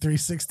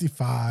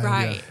 365.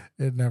 Right.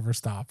 Yeah. It never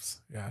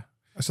stops. Yeah.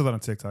 I saw that on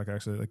TikTok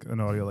actually, like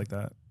an audio like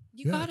that.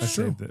 You Yeah, gotta I that's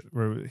true. saved it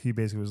where he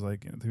basically was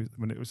like,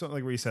 when it was something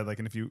like where he said like,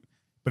 and if you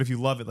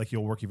love it, like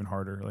you'll work even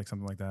harder, like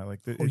something like that.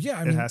 Like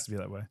it has to be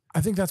that way.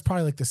 I think that's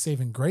probably like the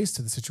saving grace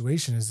to the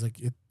situation is like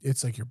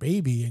it's like your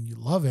baby and you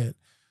love it,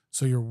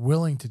 so you're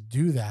willing to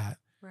do that.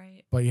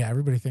 Right. But yeah,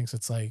 everybody thinks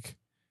it's like,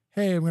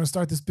 hey, I'm going to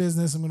start this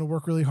business. I'm going to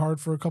work really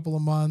hard for a couple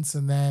of months,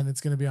 and then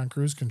it's going to be on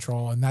cruise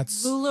control. And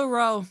that's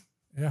LuLaRoe.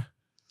 Yeah.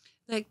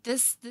 Like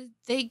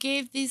they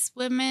gave these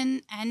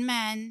women and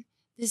men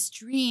this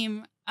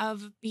dream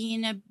of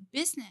being a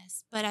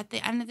business. But at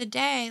the end of the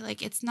day,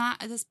 like it's not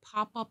this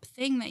pop-up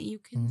thing that you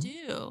can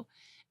do.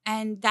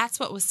 And that's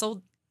what was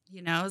sold,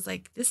 it's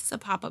like, this is a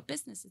pop-up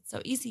business. It's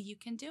so easy. You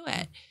can do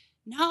it.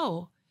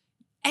 No,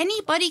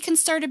 anybody can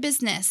start a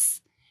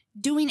business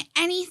doing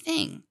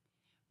anything.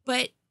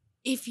 But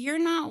if you're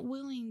not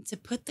willing to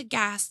put the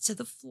gas to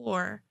the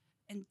floor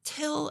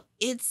until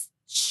it's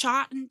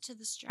shot into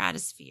the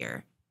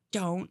stratosphere,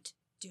 don't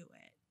do it.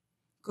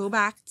 Go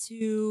back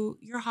to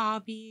your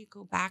hobby,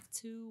 go back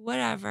to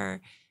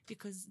whatever,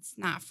 because it's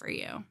not for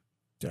you.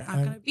 Yeah, It's not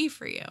going to be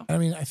for you. I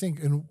mean, I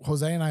think, and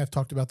Jose and I have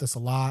talked about this a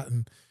lot,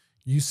 and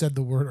you said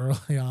the word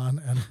early on,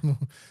 and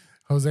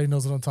Jose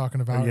knows what I'm talking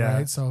about,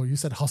 right? So you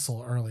said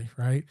hustle early,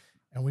 right?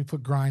 And we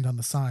put grind on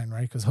the sign,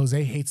 right? Because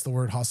Jose hates the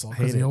word hustle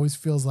because he always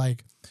feels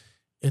like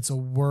it's a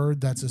word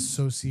that's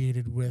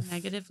associated with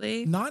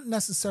Negatively? not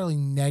necessarily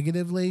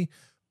negatively,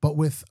 but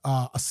with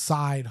a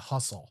side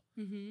hustle.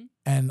 Mm-hmm.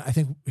 And I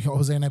think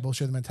Jose and I both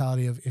share the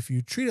mentality of if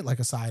you treat it like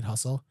a side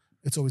hustle,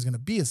 it's always going to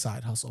be a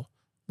side hustle,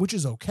 which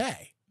is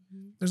okay.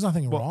 Mm-hmm. There's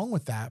nothing wrong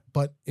with that.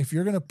 But if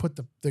you're going to put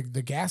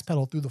the gas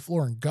pedal through the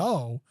floor and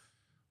go,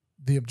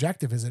 the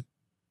objective is it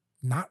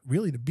not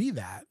really to be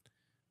that,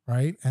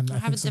 right? And I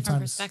have think a different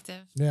sometimes,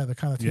 perspective. yeah, the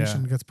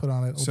connotation gets put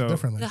on it a little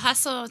differently. The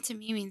hustle to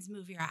me means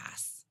move your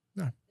ass.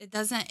 Yeah. It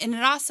doesn't, and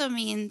it also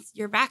means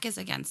your back is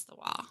against the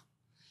wall.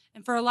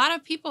 And for a lot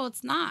of people,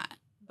 it's not.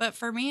 But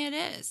for me, it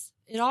is.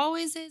 It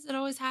always is. It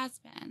always has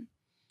been.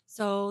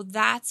 So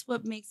that's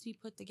what makes me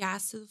put the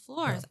gas to the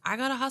floor. Yeah. Is I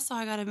got to hustle.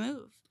 I got to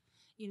move.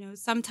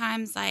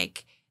 Sometimes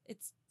like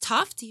it's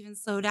tough to even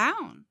slow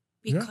down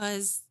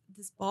because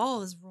this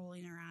ball is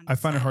rolling around. I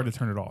find it hard to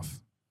turn it off.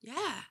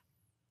 Yeah,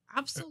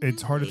 absolutely.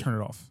 It's hard to turn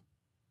it off.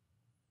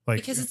 Like,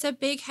 because it's a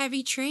big,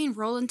 heavy train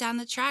rolling down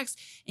the tracks,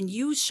 and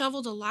you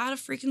shoveled a lot of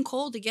freaking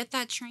coal to get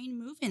that train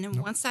moving. And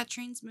once that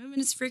train's moving,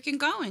 it's freaking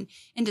going.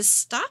 And to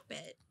stop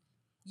it,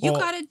 you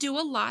got to do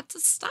a lot to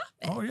stop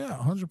it. Oh yeah,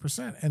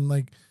 100%. And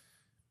like,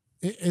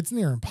 it's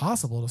near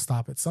impossible to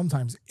stop it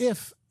sometimes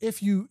if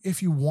you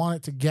want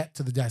it to get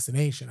to the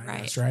destination, I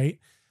guess, right?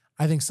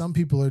 I think some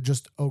people are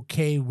just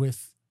okay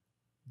with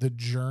the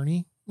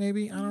journey,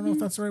 maybe. I don't know if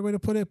that's the right way to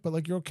put it, but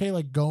like, you're okay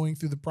like going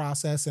through the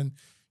process and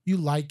you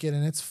like it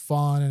and it's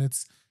fun and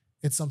it's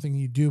something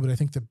you do. But I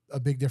think a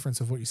big difference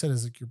of what you said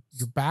is like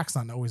your back's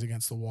not always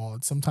against the wall.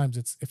 And sometimes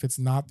if it's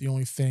not the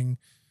only thing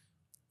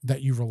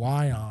that you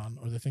rely on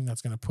or the thing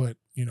that's going to put,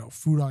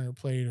 food on your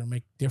plate or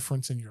make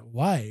difference in your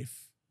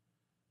life,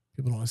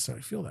 people don't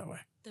necessarily feel that way.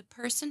 The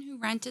person who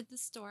rented the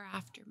store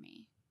after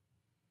me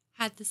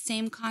had the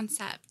same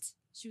concept.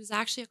 She was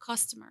actually a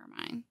customer of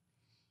mine.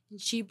 And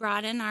she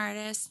brought in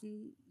artists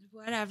and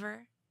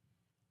whatever.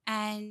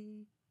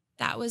 And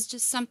that was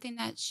just something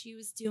that she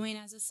was doing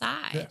as a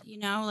side,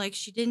 like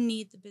she didn't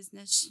need the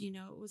business,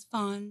 it was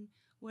fun,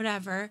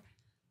 whatever.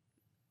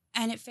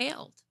 And it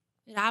failed.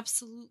 It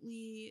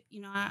absolutely,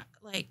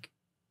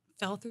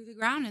 fell through the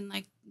ground in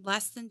like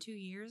less than 2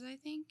 years, I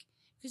think.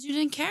 Because you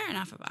didn't care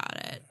enough about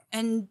it.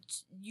 And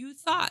you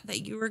thought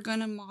that you were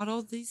going to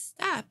model these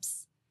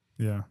steps.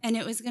 Yeah. And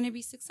it was going to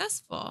be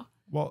successful.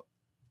 Well,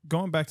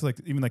 going back to like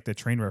even like the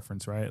train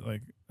reference, right?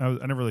 Like I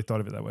never really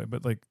thought of it that way.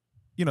 But like,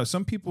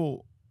 some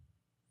people,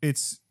 I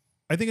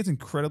think it's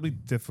incredibly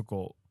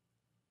difficult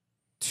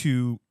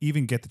to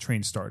even get the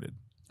train started.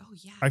 Oh,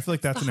 yeah. I feel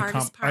like that's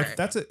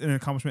an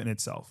accomplishment in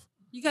itself.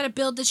 You got to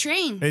build the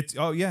train.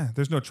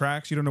 There's no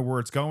tracks. You don't know where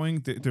it's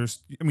going. There's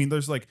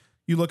like,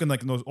 you look in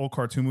like in those old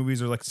cartoon movies,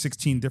 there's like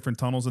 16 different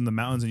tunnels in the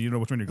mountains and you don't know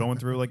which one you're going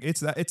through. Like it's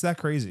that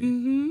crazy.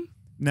 Mm-hmm.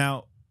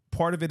 Now,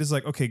 part of it is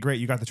like, okay, great.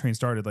 You got the train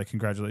started. Like,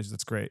 congratulations.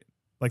 That's great.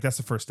 Like, that's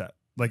the first step.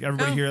 Like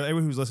everybody here,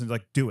 everyone who's listening,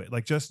 like do it.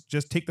 Like just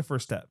take the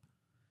first step.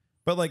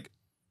 But like,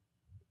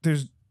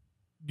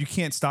 you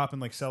can't stop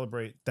and like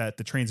celebrate that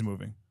the train's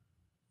moving.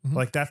 Mm-hmm.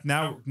 Like that's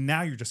now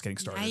you're just getting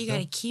started. Now you got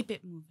to keep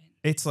it moving.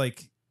 It's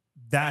like,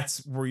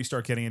 that's where you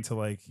start getting into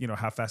like,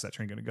 how fast that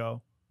train going to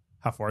go?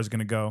 How far is it going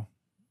to go?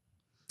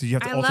 Do you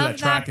have to alter that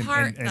track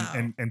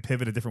and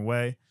pivot a different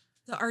way?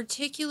 The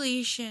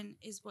articulation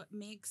is what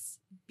makes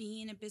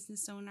being a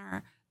business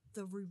owner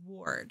the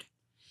reward,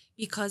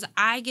 because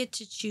I get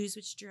to choose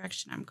which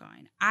direction I'm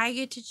going. I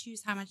get to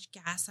choose how much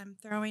gas I'm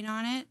throwing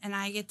on it, and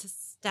I get to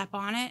step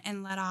on it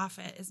and let off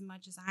it as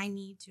much as I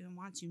need to and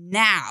want to.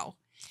 Now,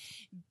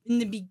 in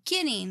the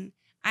beginning,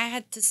 I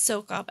had to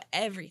soak up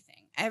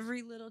everything,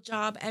 every little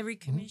job, every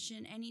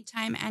commission.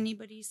 Anytime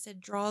anybody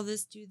said, draw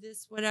this, do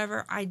this,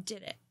 whatever, I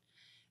did it.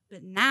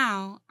 But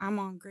now I'm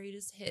on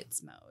greatest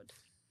hits mode.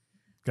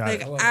 Got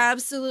it.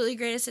 Absolutely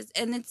greatest hits.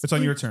 And it's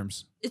on your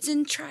terms. It's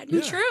in tried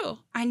and true.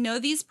 I know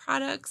these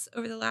products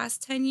over the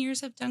last 10 years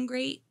have done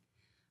great.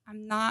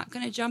 I'm not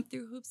going to jump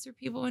through hoops for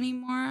people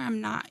anymore. I'm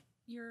not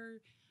your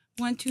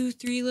 1, 2,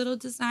 3 little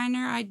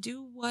designer. I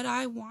do what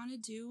I want to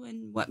do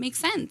and what makes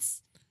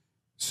sense.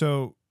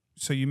 So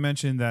you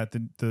mentioned that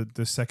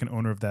the second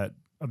owner of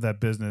that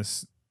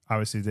business,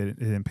 obviously it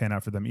didn't pan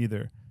out for them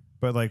either.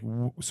 But like,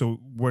 so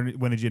when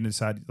did you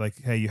decide,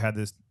 like, hey, you had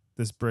this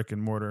brick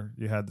and mortar,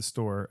 you had the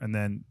store, and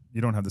then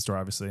you don't have the store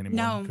obviously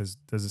anymore because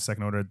there's a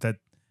second owner that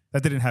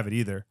didn't have it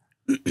either.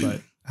 But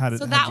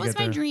so that was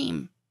my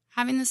dream.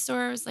 Having the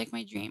store was like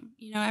my dream.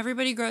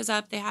 Everybody grows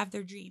up, they have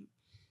their dream.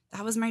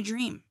 That was my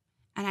dream,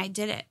 and I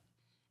did it.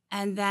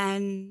 And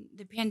then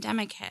the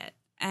pandemic hit,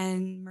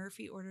 and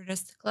Murphy ordered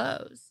us to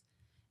close,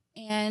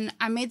 and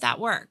I made that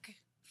work.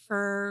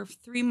 For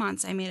 3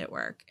 months, I made it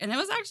work. And it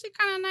was actually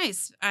kind of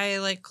nice.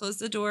 I closed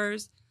the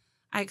doors.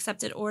 I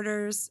accepted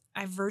orders.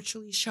 I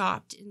virtually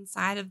shopped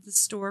inside of the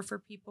store for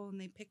people,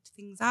 and they picked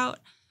things out.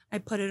 I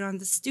put it on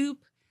the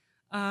stoop,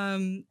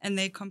 and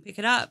they come pick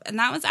it up. And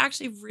that was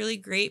actually really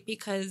great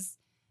because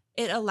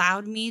it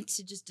allowed me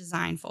to just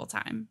design full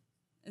time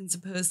as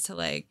opposed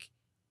to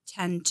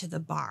tend to the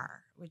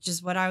bar, which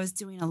is what I was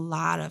doing a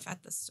lot of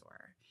at the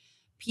store.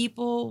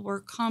 People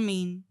were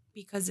coming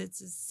because it's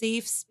a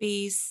safe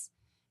space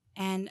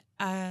and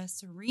a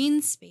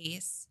serene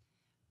space,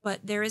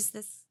 but there is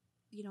this,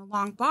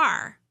 long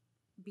bar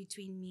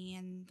between me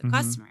and the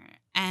customer.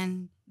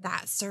 And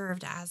that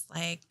served as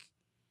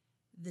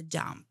the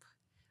dump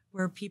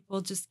where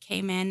people just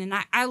came in, and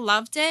I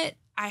loved it.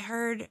 I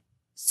heard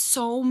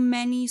so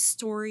many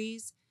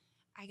stories.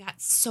 I got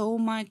so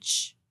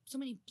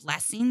many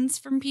blessings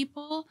from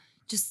people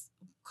just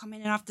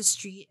coming in off the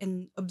street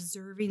and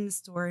observing the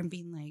store and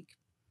being like,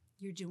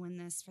 you're doing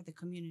this for the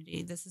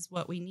community. This is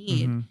what we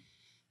need. Mm-hmm.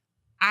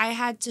 I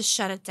had to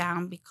shut it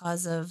down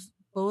because of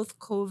both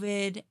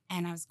COVID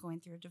and I was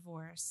going through a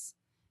divorce.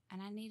 And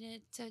I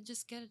needed to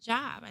just get a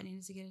job. I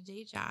needed to get a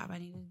day job. I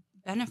needed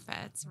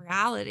benefits,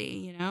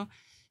 reality,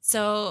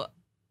 So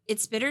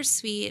it's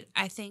bittersweet.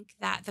 I think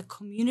that the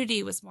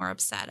community was more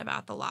upset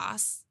about the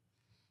loss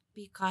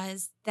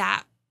because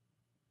that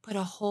put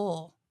a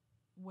hole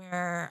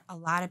where a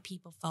lot of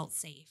people felt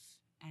safe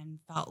and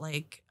felt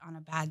like on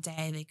a bad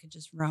day they could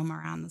just roam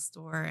around the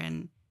store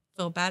and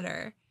feel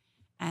better.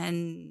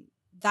 And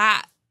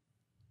that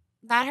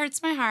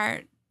hurts my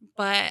heart.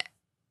 But,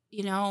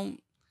 you know,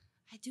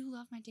 I do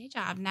love my day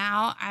job.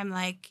 Now I'm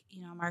like,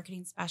 you know, a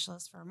marketing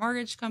specialist for a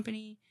mortgage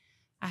company.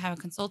 I have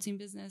a consulting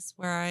business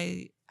where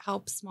I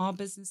help small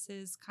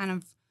businesses kind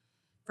of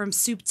from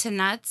soup to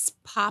nuts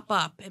pop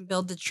up and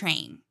build the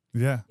train.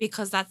 Yeah.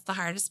 Because that's the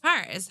hardest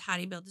part is how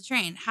do you build the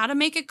train? How to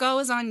make it go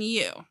is on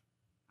you.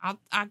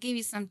 I'll give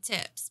you some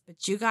tips,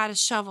 but you got to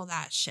shovel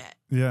that shit.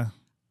 Yeah.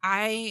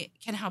 I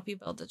can help you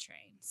build the train.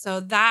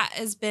 So that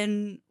has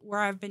been where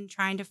I've been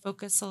trying to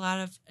focus a lot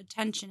of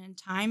attention and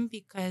time,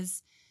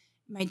 because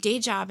my day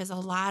job is a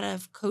lot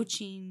of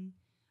coaching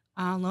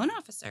loan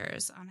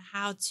officers on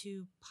how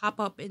to pop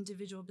up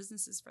individual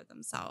businesses for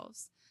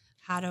themselves,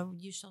 how to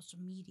use social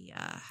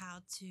media,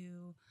 how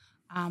to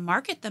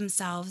market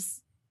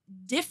themselves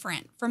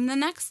different from the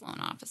next loan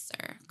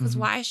officer. Because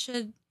why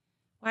should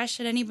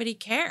anybody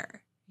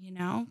care? You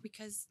know,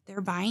 because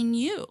they're buying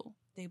you.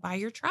 They buy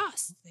your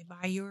trust. They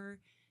buy your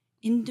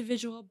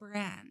individual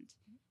brand,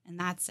 and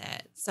that's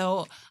it.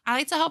 So I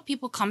like to help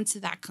people come to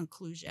that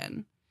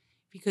conclusion,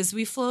 because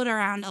we float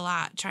around a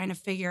lot trying to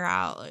figure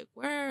out like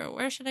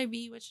where should I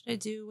be? What should I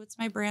do? What's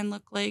my brand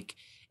look like?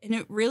 And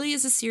it really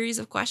is a series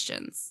of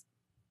questions.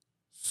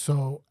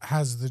 So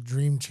has the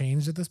dream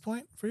changed at this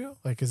point for you?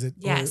 Like, is it,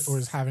 yes. or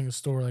is having a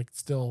store like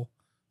still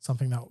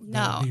something that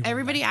no, would be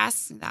everybody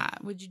asks me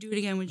that. Would you do it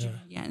again? Would you do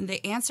it again? And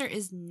the answer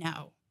is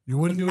no. You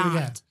wouldn't do it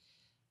again?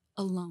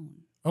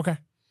 Alone. Okay.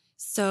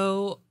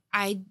 So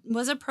I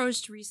was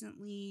approached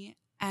recently,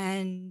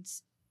 and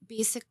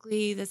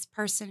basically this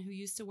person who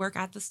used to work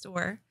at the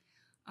store,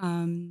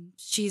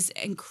 she's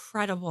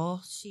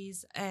incredible.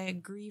 She's a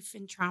grief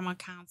and trauma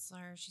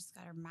counselor. She's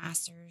got her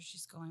master's.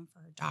 She's going for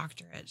her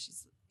doctorate.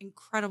 She's an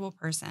incredible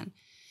person.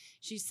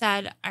 She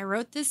said, I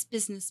wrote this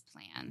business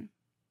plan.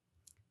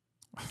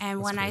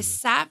 And when I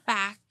sat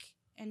back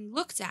and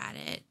looked at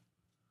it,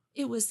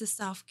 it was the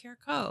Self-Care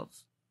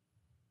Cove.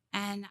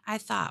 And I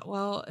thought,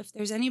 well, if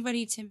there's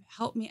anybody to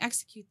help me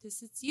execute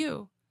this, it's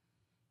you.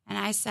 And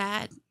I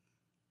said,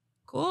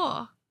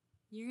 cool,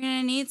 you're going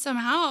to need some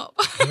help.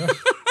 Yeah.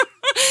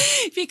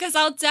 Because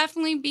I'll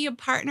definitely be a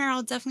partner.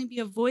 I'll definitely be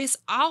a voice.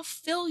 I'll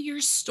fill your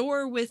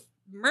store with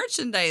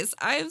merchandise.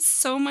 I have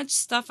so much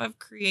stuff I've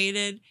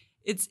created.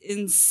 It's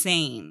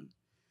insane.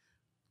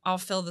 I'll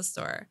fill the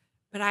store,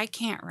 but I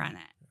can't run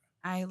it.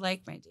 I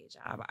like my day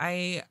job.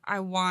 I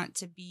want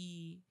to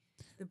be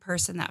the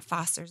person that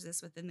fosters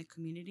this within the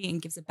community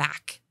and gives it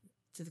back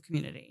to the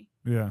community.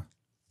 Yeah.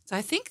 So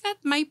I think that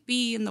might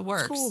be in the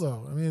works. It's cool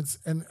though. I mean,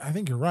 and I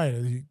think you're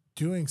right.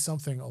 Doing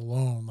something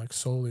alone, like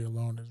solely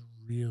alone, is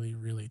really,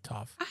 really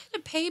tough. I had to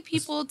pay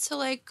people to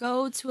like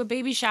go to a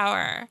baby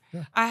shower.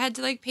 Yeah. I had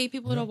to like pay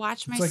people to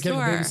watch my store. It's like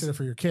getting a babysitter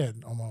for your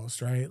kid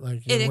almost, right?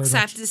 Like,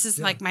 except this is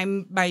like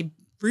my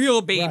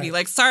real baby. Right.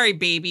 Like, sorry,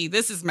 baby,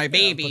 this is my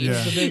baby.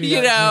 Yeah. The baby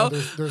you know,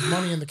 there's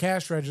money in the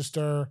cash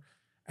register,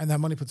 and that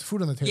money puts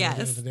food on the table at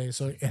the end of the day.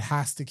 So it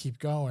has to keep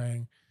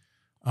going.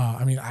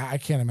 I mean, I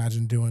can't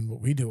imagine doing what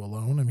we do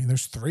alone. I mean,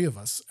 there's 3 of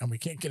us, and we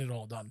can't get it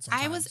all done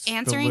sometimes. I was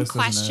answering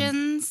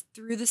questions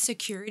through the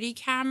security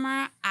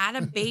camera at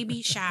a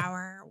baby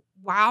shower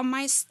while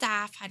my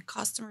staff had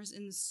customers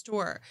in the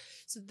store.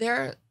 So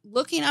they're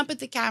looking up at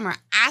the camera,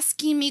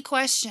 asking me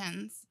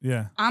questions.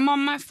 Yeah. I'm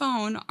on my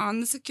phone on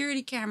the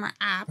security camera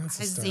app,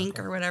 Zinc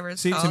or whatever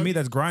it's called. See, to me,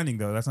 that's grinding,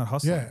 though. That's not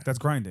hustling. Yeah. That's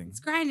grinding. It's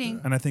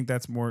grinding. And I think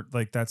that's more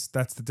like that's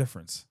the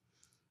difference.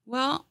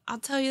 Well, I'll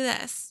tell you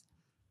this.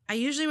 I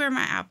usually wear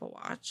my Apple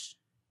Watch,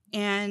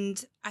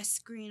 and I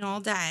screen all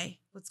day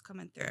what's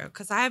coming through,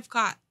 because I've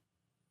got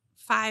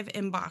 5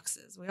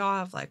 inboxes. We all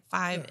have like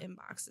 5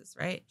 inboxes,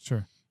 right?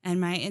 Sure. And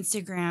my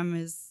Instagram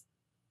is,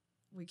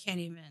 we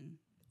can't even.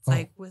 It's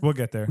like we'll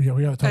get there. Yeah,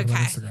 we got to talk about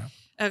Instagram.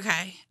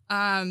 Okay.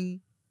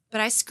 But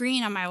I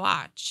screen on my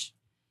watch,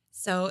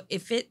 so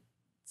if it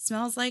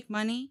smells like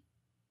money,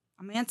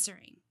 I'm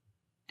answering,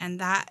 and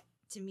that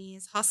to me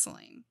is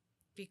hustling,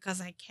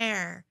 because I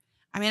care.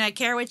 I mean, I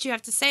care what you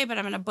have to say, but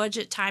I'm going to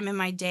budget time in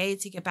my day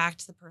to get back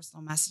to the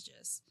personal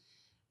messages.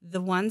 The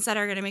ones that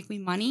are going to make me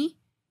money,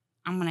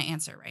 I'm going to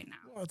answer right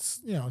now. Well,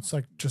 it's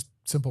like just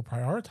simple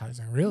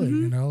prioritizing, really.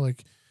 You know,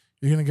 like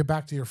you're going to get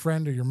back to your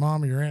friend or your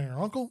mom or your aunt or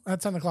your uncle at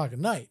 10 o'clock at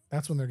night.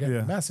 That's when they're getting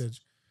the message.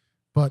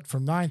 But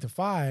from 9 to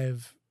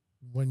 5,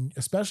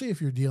 especially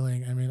if you're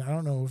dealing, I mean, I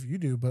don't know if you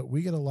do, but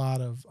we get a lot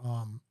of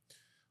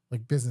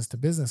like business to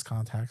business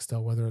contacts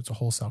still, whether it's a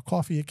wholesale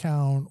coffee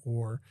account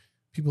or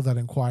people that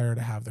inquire to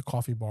have the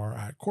coffee bar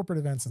at corporate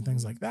events and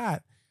things like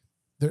that.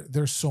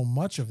 There's so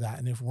much of that.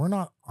 And if we're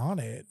not on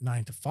it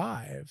 9 to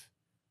 5,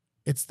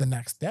 it's the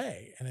next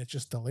day, and it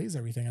just delays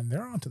everything, and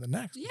they're on to the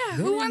next. Yeah.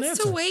 Who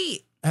wants to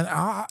wait? And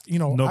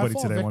nobody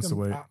today wants to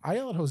wait. I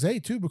yell at Jose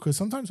too, because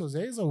sometimes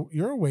Jose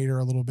you're a waiter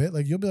a little bit.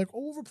 Like you'll be like, oh,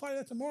 we'll reply to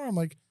that tomorrow. I'm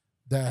like,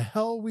 the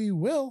hell we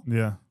will.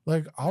 Yeah.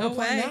 Like I'll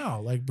reply now.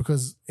 Like,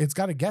 because it's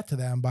got to get to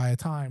them by a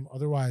time.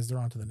 Otherwise they're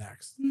on to the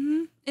next.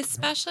 Mm-hmm.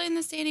 Especially in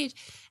this day and age.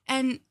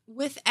 And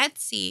with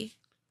Etsy,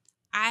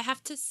 I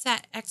have to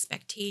set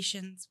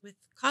expectations with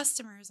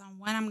customers on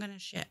when I'm going to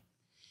ship.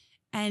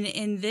 And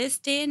in this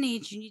day and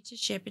age, you need to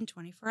ship in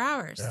 24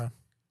 hours. Yeah.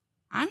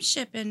 I'm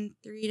shipping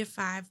 3 to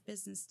 5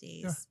 business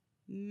days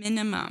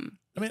minimum.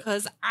 I mean,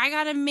 because I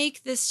got to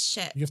make this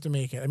shit. You have to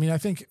make it. I mean, I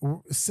think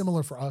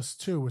similar for us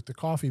too with the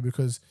coffee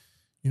because,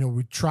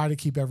 we try to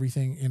keep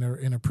everything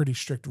in a pretty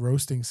strict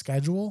roasting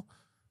schedule.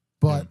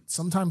 But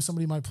sometimes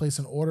somebody might place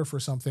an order for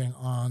something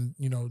on,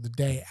 the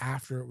day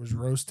after it was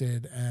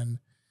roasted and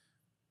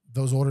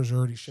those orders are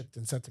already shipped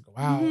and set to go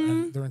out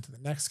and they're into the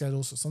next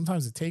schedule. So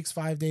sometimes it takes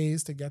 5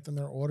 days to get them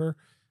their order.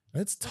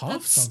 And it's tough.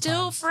 It's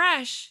still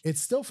fresh.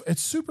 It's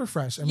super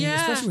fresh. I mean,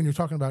 especially when you're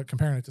talking about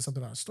comparing it to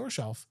something on a store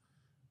shelf,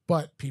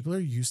 but people are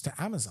used to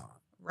Amazon.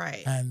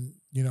 Right. And,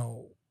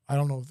 I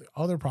don't know if the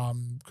other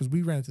problem, because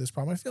we ran into this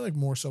problem, I feel like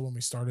more so when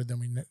we started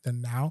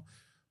than now,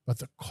 but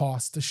the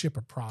cost to ship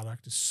a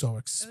product is so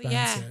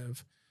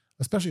expensive,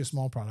 especially a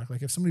small product.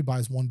 Like if somebody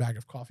buys 1 bag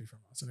of coffee from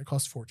us and it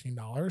costs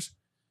 $14,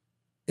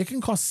 it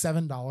can cost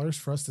 $7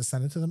 for us to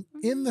send it to them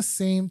in the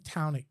same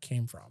town it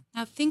came from.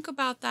 Now think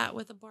about that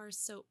with a bar of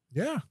soap.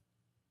 Yeah.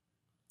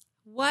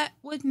 What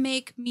would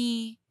make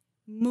me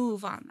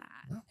move on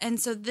that? Yeah. And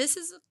so this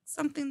is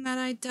something that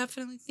I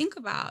definitely think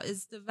about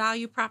is the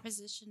value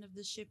proposition of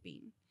the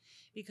shipping.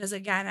 Because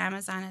again,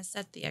 Amazon has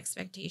set the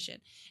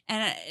expectation.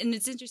 And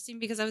it's interesting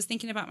because I was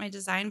thinking about my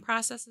design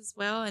process as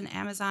well. And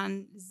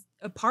Amazon is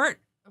a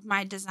part of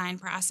my design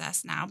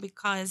process now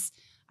because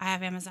I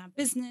have Amazon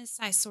Business.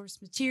 I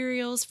source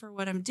materials for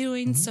what I'm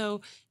doing. Mm-hmm.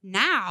 So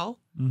now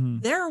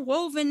they're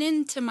woven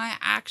into my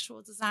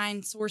actual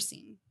design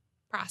sourcing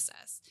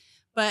process.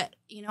 But,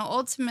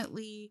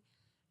 ultimately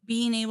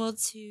being able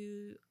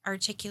to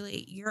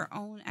articulate your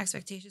own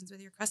expectations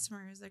with your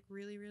customer is like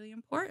really, really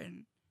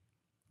important.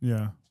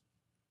 Yeah.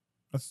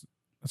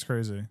 That's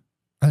crazy.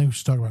 I think we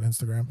should talk about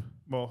Instagram.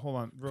 Well, hold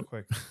on real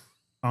quick.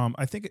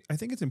 I think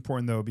it's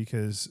important though,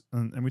 because,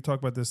 and we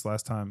talked about this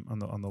last time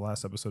on the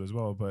last episode as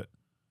well, but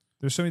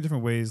there's so many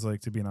different ways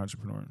like to be an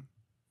entrepreneur.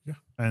 Yeah.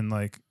 And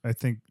like, I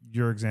think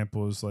your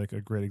example is like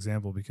a great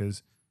example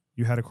because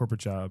you had a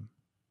corporate job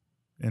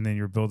and then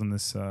you're building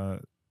this,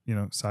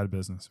 side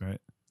business, right?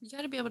 You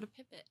got to be able to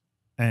pivot.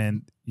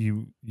 And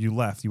you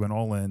left, you went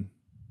all in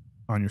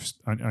on your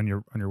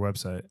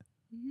website.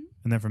 Mm-hmm.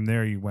 And then from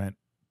there you went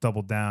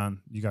double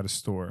down, you got a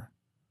store.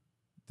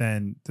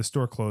 Then the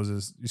store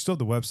closes, you still have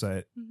the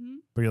website,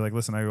 but you're like,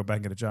 listen, I go back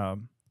and get a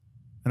job.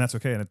 And that's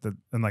okay.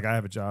 And like I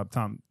have a job.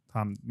 Tom,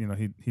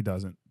 he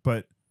doesn't.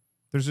 But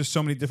there's just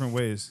so many different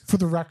ways. For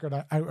the record,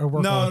 I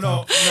work.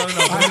 No. But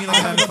I mean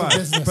like 9 to 5.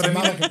 Business. But I'm I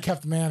mean not like a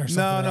kept man or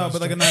something. No,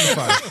 but like a 9 to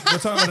 5. We're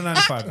talking about a 9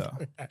 to 5 though.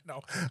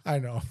 I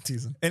know. I'm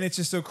teasing. And it's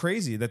just so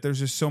crazy that there's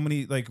just so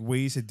many like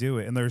ways to do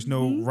it, and there's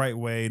no right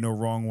way, no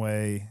wrong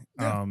way.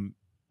 Yeah.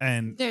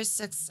 And there's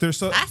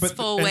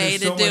successful way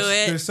to do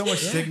it. There's so much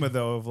stigma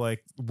though of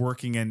like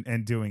working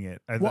and doing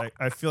it.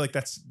 I feel like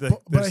that's I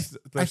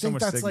think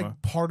that's stigma.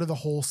 like part of the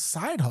whole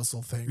side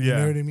hustle thing. You Yeah.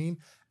 know what I mean?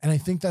 And I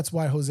think that's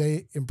why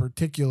Jose in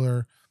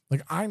particular,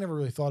 like I never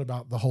really thought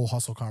about the whole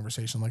hustle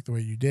conversation like the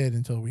way you did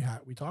until we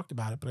talked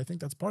about it. But I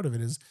think that's part of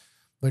it is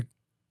like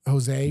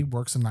Jose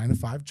works a 9 to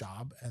 5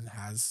 job and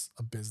has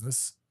a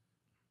business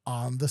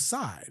on the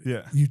side.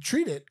 Yeah. You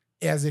treat it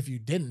as if you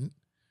didn't,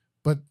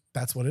 but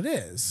that's what it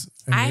is.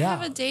 I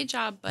have a day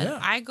job, but Yeah.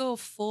 I go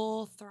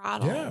full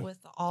throttle with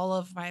all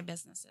of my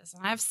businesses.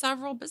 And I have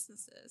several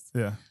businesses.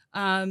 Yeah.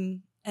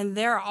 And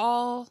they're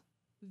all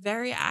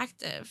very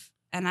active.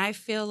 And I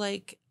feel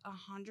like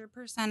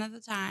 100% of the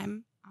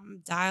time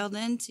I'm dialed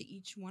into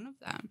each one of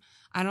them.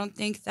 I don't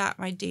think that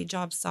my day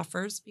job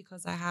suffers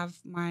because I have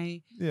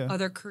my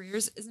other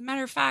careers. As a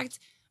matter of fact,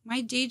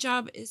 my day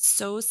job is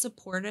so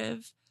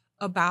supportive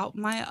about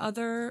my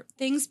other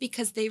things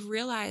because they've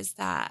realized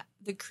that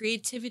the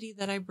creativity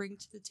that I bring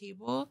to the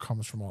table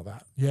comes from all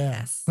that. Yeah.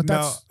 Yes. But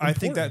that's I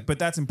think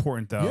that's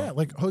important though. Yeah.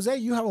 Like Jose,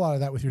 you have a lot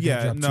of that with your day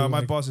job no, too. my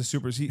like, boss is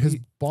super. his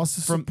boss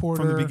is from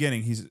supporter. the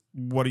beginning. He's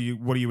what are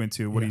you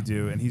into? What do you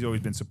do? And he's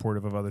always been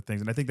supportive of other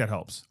things, and I think that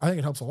helps. I think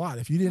it helps a lot.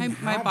 If you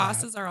didn't, my have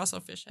bosses are also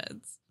fish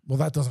heads. Well,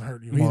 that doesn't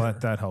hurt you Well, either.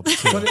 that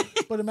helps too.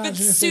 But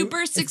imagine if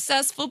Super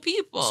successful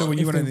people. So when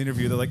you went on the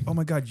interview, they're like, "Oh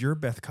my God, you're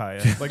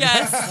BethKaya." Like,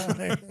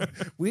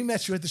 Yes. we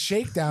met you at the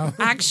shakedown.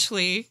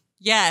 Actually,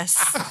 yes.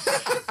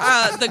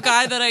 The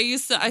guy that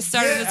I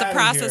started as a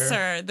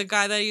processor. The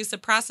guy that I used to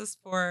process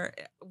for,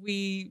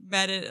 we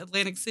met at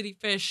Atlantic City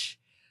Fish.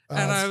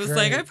 And I was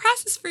like, I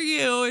process for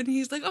you. And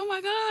he's like, oh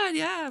my God,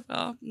 yeah.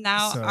 Well,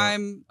 now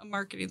I'm a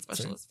marketing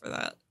specialist for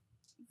that.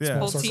 Yeah.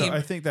 Whole So team.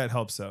 I think that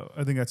helps though.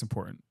 I think that's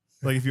important.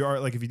 Like if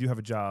you do have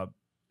a job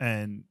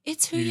and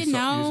it's who you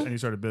know. And you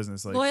start a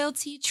business, like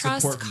loyalty,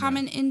 trust,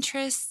 common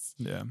interests.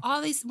 Yeah.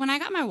 All these. When I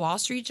got my Wall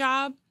Street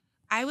job,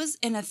 I was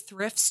in a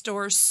thrift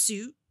store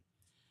suit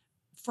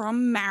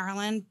from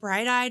Maryland,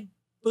 bright-eyed,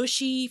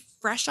 bushy,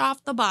 fresh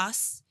off the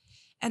bus.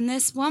 And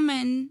this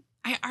woman,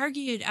 I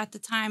argued at the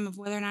time of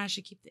whether or not I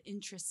should keep the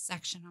interest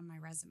section on my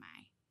resume.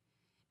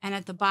 And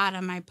at the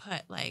bottom, I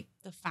put like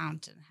the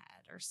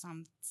fountainhead or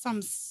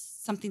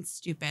something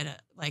stupid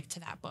like to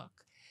that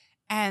book.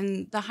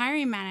 And the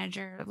hiring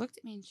manager looked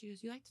at me and she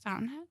goes, "You like the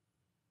Fountainhead?"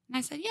 And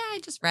I said, "Yeah, I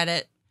just read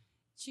it."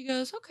 She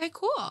goes, "Okay,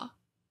 cool."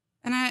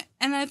 And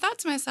I thought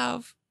to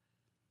myself,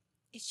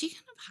 is she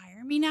gonna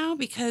hire me now?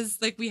 Because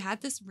like we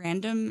had this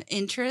random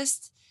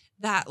interest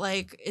that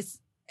like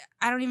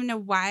I don't even know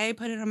why I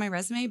put it on my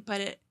resume,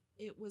 but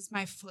it was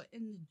my foot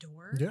in the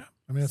door. Yeah.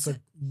 I mean, it's like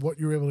what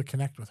you were able to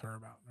connect with her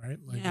about, right?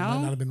 Like You it might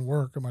know? not have been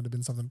work. It might have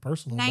been something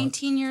personal.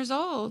 19 years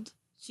old.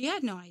 She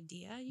had no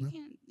idea. You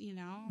can't,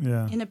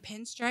 in a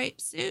pinstripe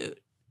suit.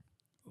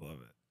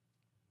 Love it.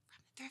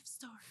 From a thrift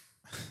store.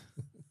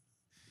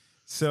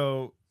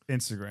 So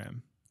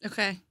Instagram.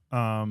 Okay.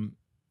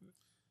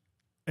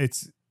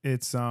 It's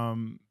you've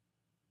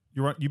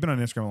been on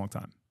Instagram a long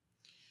time.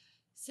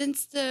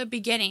 Since the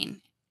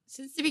beginning.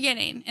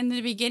 In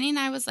the beginning,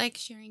 I was like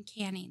sharing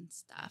canning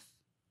stuff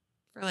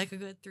for like a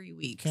good 3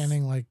 weeks.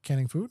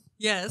 Canning food?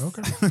 Yes.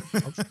 Okay.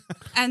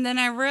 And then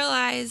I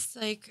realized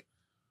like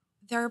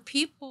there are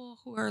people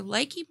who are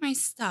liking my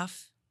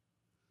stuff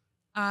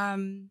out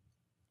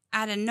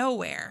of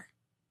nowhere.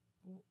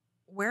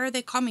 Where are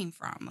they coming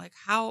from? Like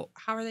how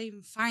are they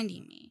even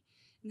finding me?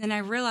 And then I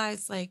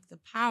realized like the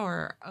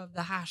power of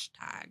the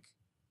hashtag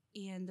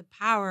and the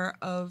power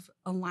of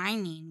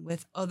aligning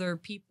with other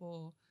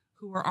people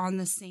who are on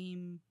the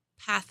same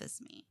path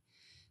as me.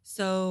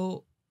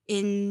 So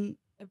in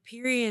a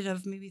period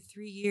of maybe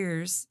 3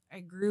 years,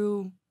 I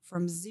grew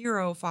from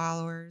 0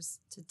 followers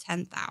to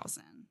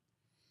 10,000.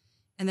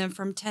 And then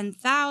from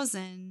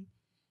 10,000,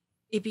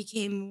 it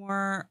became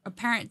more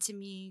apparent to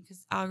me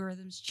because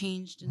algorithms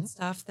changed and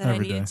stuff that Every I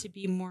needed day. to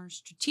be more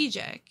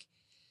strategic.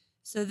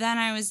 So then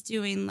I was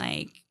doing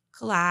like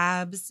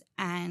collabs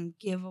and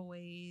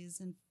giveaways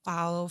and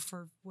follow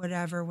for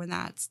whatever when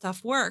that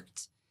stuff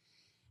worked.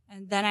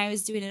 And then I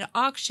was doing an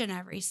auction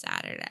every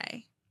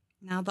Saturday.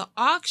 Now the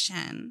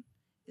auction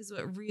is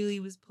what really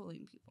was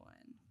pulling people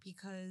in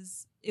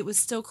because it was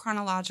still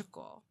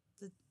chronological,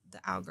 the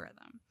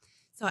algorithm.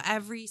 So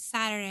every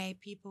Saturday,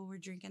 people were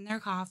drinking their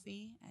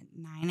coffee at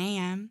 9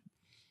 a.m.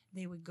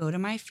 They would go to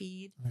my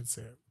feed. That's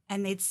it.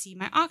 And they'd see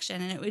my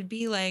auction. And it would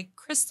be like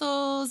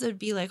crystals. It would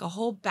be like a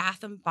whole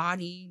Bath and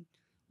Body,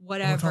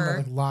 whatever. We're talking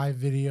about like live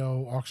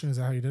video auction. Is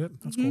that how you did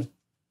it? That's cool.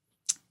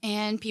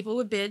 And people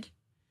would bid.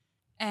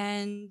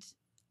 And,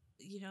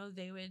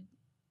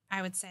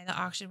 I would say the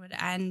auction would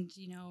end,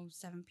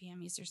 7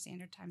 p.m. Eastern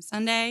Standard Time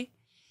Sunday.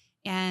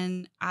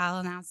 And I'll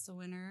announce the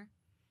winner.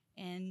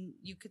 And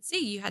you could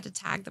see you had to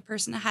tag the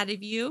person ahead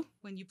of you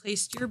when you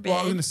placed your bid. Well,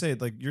 I was going to say,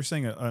 like, you're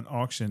saying an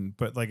auction,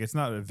 but like it's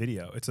not a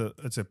video. It's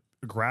a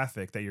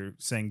graphic that you're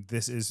saying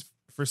this is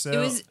for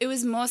sale. It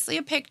was mostly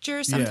a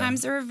picture.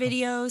 Sometimes there were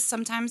videos.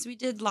 Sometimes we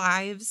did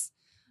lives.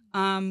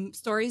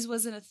 Stories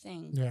wasn't a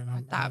thing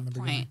at that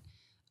point.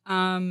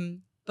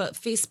 But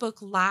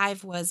Facebook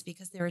Live was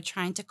because they were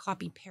trying to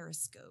copy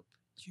Periscope.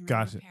 Do you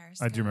remember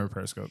Periscope? I do remember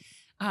Periscope.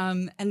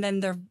 And then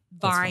their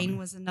Vine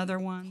was another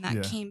one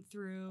that came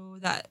through.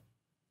 That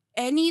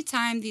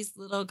anytime these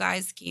little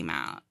guys came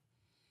out,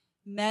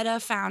 Meta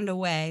found a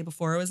way,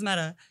 before it was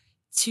Meta,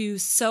 to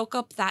soak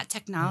up that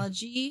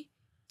technology,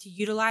 to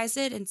utilize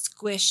it and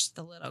squish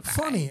the little guy.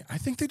 Funny, I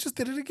think they just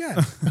did it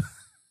again.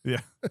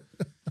 Yeah.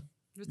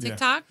 With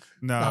TikTok?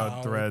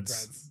 No,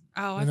 Threads.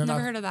 Oh, I've never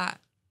heard of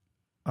that.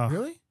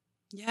 Really?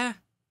 Yeah.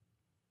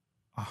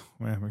 Oh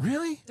man,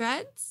 really?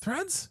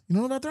 Threads? You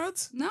know about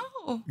Threads? No.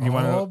 You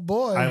wanna know?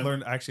 Boy.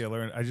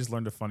 I just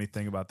learned a funny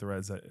thing about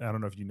Threads. I don't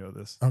know if you know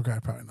this. Okay,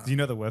 probably not. Do you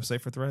know the website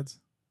for Threads?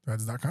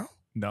 Threads.com?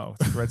 No,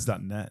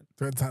 Threads.net.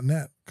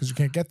 Threads.net, because you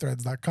can't get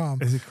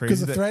Threads.com. Is it crazy?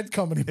 Because the Thread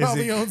company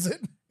probably owns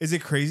it. Is it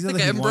crazy like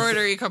that an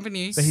embroidery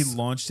company? That he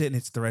launched it and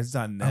it's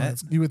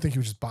Threads.net? You would think he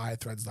would just buy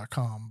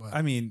Threads.com, but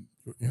I mean,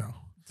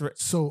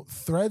 so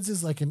Threads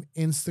is like an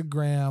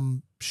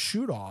Instagram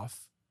shoot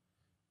off.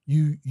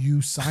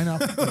 You sign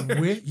up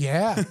with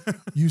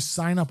you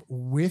sign up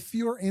with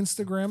your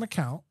Instagram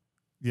account.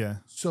 Yeah.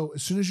 So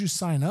as soon as you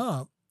sign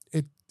up,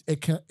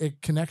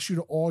 it connects you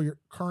to all your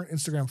current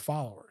Instagram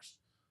followers.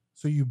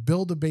 So you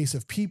build a base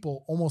of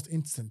people almost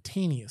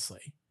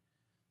instantaneously.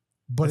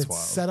 But That's it's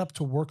wild. set up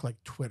to work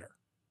like Twitter.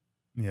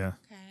 Yeah.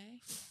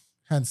 Okay.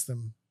 Hence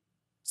them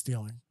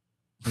stealing.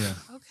 Yeah.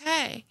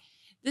 Okay.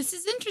 This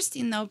is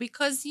interesting though,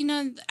 because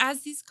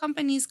as these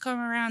companies come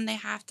around, they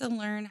have to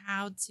learn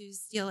how to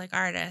steal like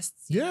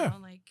artists. You know?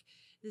 Like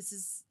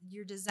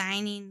you're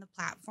designing the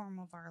platform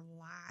of our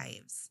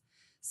lives.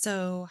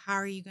 So how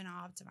are you going to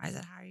optimize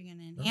it? How are you going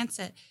to enhance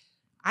it?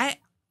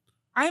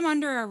 I'm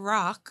under a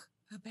rock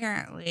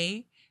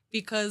apparently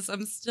because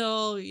I'm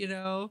still,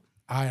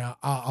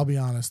 I'll be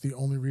honest. The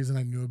only reason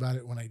I knew about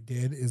it when I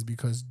did is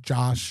because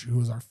Josh, who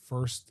was our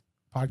first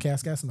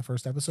podcast guest in the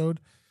first episode,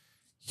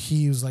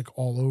 he was like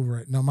all over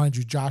it. Now, mind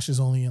you, Josh is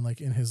only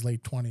in his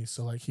late 20s.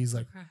 So like, he's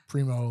like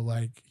primo,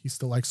 like he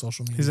still likes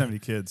social media. He doesn't have any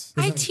kids.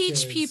 I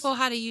teach people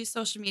how to use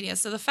social media.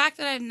 So the fact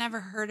that I've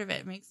never heard of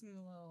it makes me a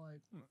little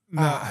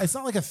like, it's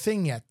not like a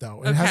thing yet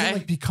though. It hasn't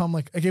like become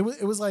like it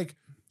was like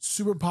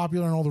super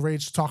popular and all the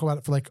rage to talk about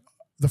it for like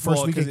the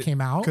first week it came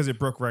out. Because it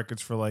broke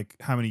records for like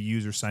how many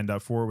users signed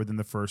up for within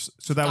the first.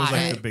 So that was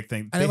like the big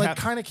thing. And it like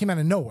kind of came out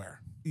of nowhere.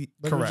 Like it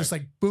was Correct. just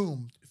like,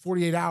 boom,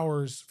 48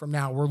 hours from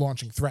now, we're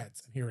launching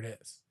Threads. And here it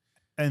is.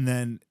 And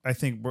then I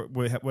think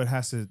what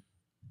has to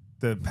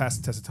pass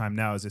the test of time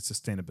now is its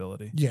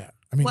sustainability. Yeah.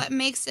 I mean, What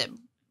makes it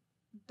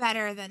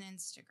better than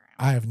Instagram?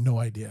 I have no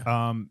idea.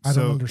 I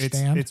So don't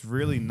understand. It's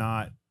really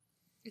not.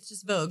 It's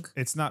just Vogue.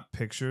 It's not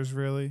pictures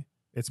really.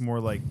 It's more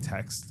like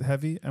text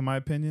heavy, in my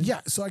opinion.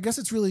 Yeah. So I guess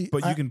it's really.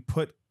 But you can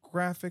put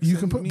graphics. You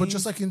can and put, but memes.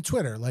 just like in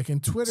Twitter,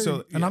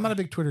 So, and I'm not a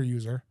big Twitter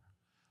user.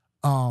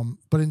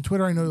 But in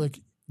Twitter, I know like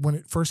when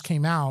it first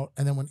came out,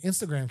 and then when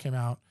Instagram came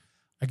out,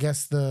 I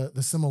guess the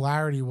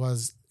similarity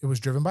was it was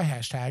driven by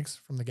hashtags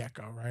from the get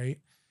go, right?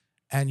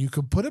 And you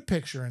could put a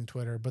picture in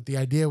Twitter, but the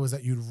idea was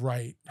that you'd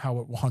write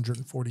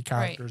 140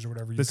 characters or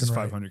whatever. This can is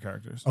write. 500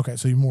 characters. Okay,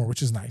 so you more,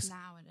 which is nice.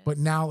 Now it is. But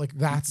now, like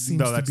that seems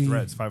No, to that's be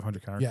Threads.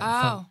 500 characters.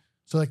 Yeah. Oh,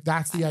 So like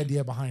that's the Fine.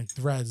 idea behind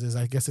Threads is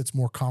I guess it's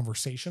more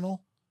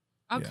conversational,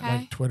 okay.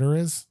 like Twitter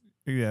is.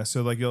 Yeah.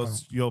 So like Oh.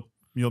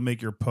 you'll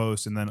make your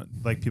post, and then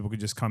like people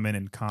could just come in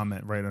and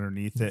comment right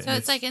underneath it. So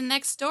it's like a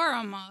next door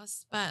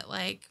almost, but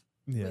like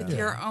with Yeah.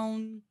 your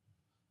own.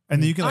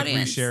 and then you can like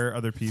audience. reshare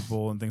other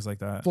people and things like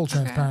that. Full Okay.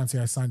 transparency,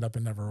 I signed up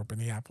and never opened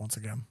the app once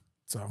again.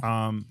 So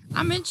Um,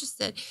 I'm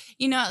interested,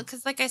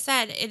 because like I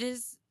said, it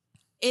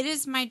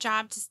is my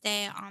job to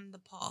stay on the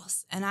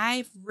pulse, and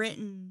I've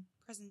written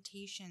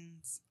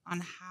presentations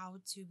on how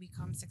to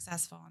become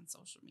successful on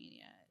social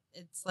media.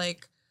 It's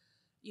like,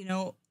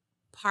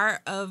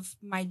 part of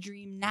my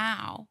dream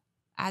now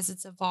as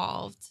it's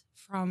evolved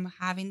from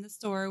having the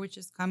store, which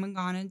is come and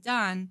gone and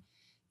done,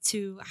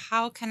 to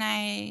how can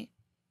I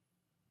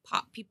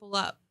pop people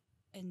up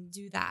and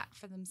do that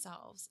for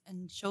themselves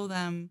and show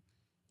them,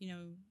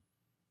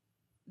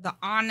 the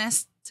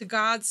honest to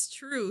God's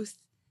truth.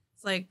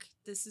 It's like,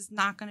 this is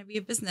not going to be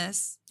a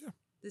business. Yeah.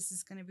 This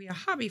is going to be a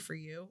hobby for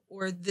you,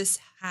 or this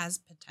has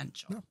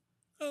potential.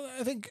 Yeah.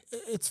 I think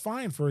it's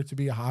fine for it to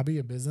be a hobby,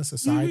 a business, a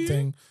side Mhm.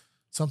 thing,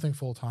 something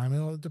full time,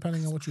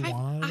 depending on what you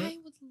want out of I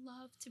it. would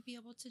love to be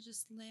able to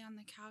just lay on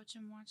the couch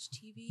and watch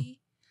TV.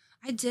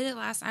 I did it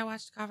I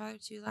watched Godfather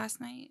 2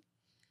 last night.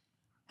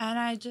 And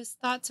I just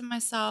thought to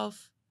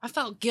myself, I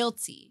felt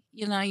guilty.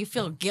 You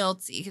feel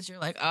guilty because you're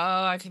like,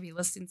 oh, I could be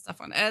listing stuff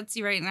on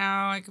Etsy right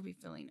now. I could be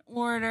filling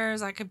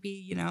orders. I could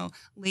be,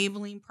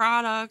 labeling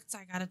products.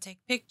 I got to take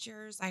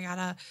pictures. I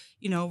got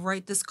to,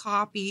 write this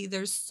copy.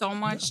 There's so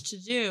much to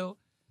do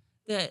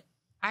that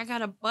I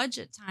got a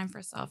budget time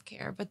for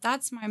self-care. But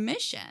that's my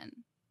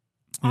mission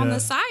on Yeah. the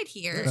side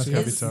here That's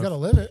gotta be is tough. You got to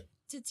live it.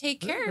 to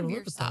take Yeah, care you of gotta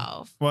live with that.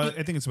 yourself. well,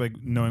 I think it's like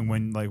knowing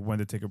when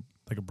to take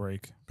a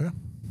break.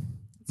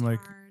 It's like-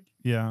 hard.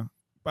 Yeah,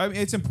 I mean,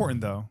 it's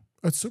important though.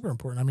 It's super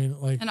important. I mean,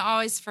 like, And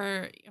always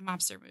for a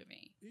mobster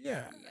movie.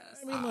 yeah. Yes.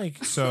 I mean,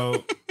 like,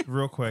 So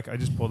real quick, I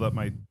just pulled up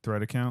my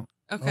Thread account.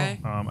 Okay.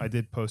 I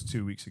did post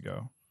 2 weeks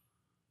ago,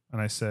 and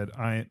I said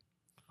I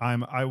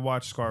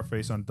watched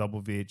Scarface on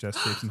double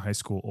VHS tapes in high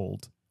school.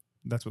 Old.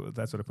 That's what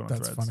I put on that's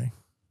Threads. funny.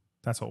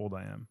 That's how old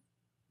I am.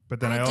 But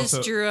then I I just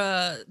also drew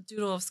a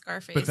doodle of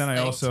Scarface. But then I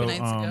like, also 2 nights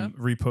ago.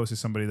 reposted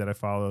somebody that I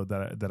follow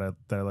that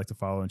I like to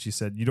follow, and she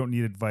said, "You don't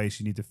need advice;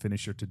 you need to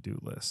finish your to-do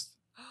list."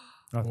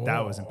 I thought that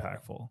was Whoa.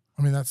 impactful.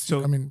 I mean,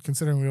 So-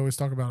 considering we always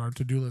talk about our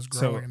to-do list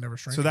growing So- and never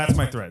shrinking. So that's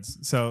my Threads.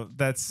 So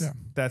that's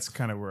Yeah.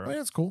 kind of where. I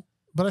think it's cool.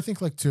 But I think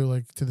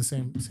to the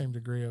same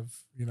degree of,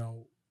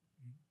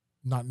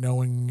 not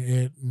knowing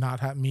it,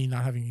 not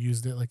having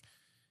used it, like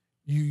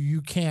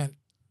you can't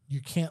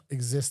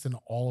exist in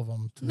all of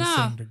them to the No.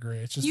 same degree.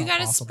 It's just You got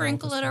to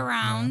sprinkle it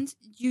around.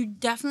 You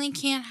definitely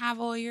can't have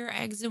all your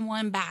eggs in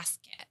one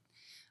basket.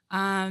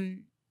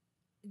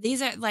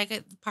 These are like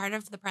a part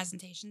of the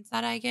presentations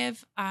that I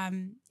give.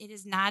 It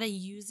is not a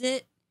use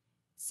it,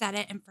 set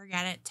it and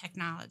forget it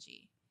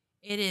technology.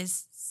 It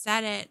is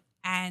set it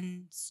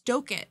and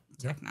stoke it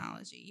Yep.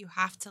 technology. You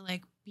have to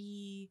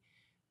be,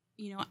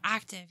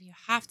 active. You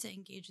have to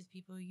engage with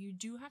people. You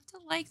do have to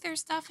like their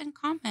stuff and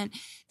comment.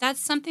 That's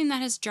something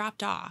that has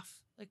dropped off.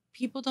 Like,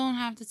 people don't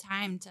have the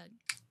time to,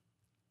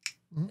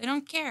 they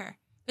don't care,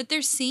 but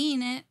they're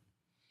seeing it,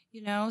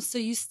 so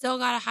you still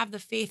got to have the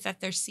faith that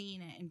they're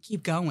seeing it and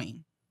keep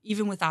going,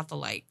 even without the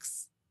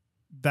likes.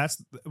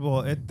 That's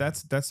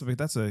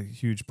a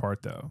huge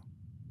part though.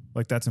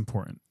 Like, that's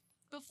important.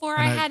 Before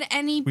And I had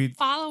any we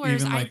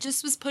followers, even, I like-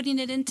 just was putting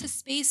it into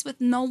space with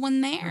no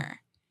one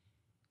there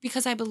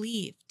because I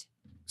believed.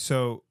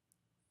 So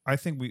I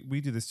think we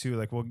do this too.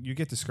 Like, well, you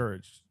get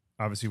discouraged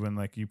obviously when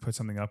like you put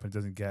something up and it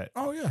doesn't get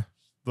Oh yeah.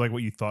 like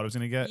what you thought it was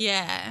gonna get.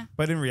 Yeah.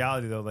 But in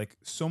reality though, like,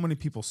 so many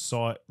people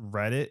saw it,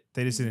 read it,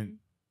 they just didn't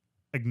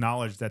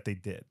acknowledge that they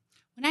did.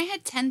 When I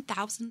had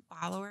 10,000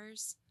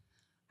 followers,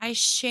 I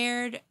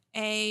shared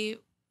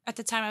at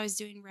the time I was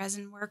doing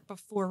resin work,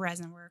 before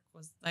resin work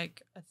was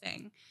like a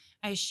thing.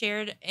 I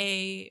shared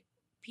a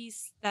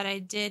piece that I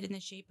did in the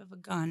shape of a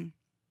gun.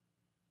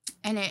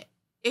 And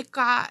it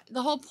got,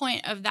 the whole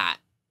point of that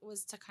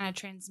was to kind of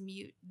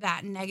transmute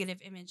that negative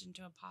image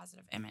into a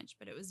positive image,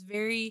 but it was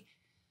very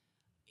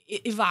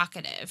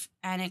evocative,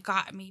 and it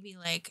got maybe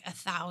like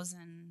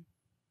 1,000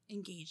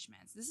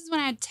 engagements. This is when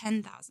I had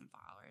 10,000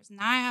 followers.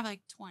 Now I have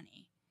like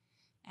 20.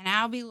 and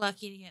I'll be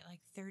lucky to get like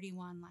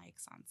 31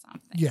 likes on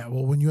something. Yeah,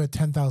 well, when you had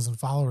 10,000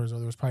 followers, or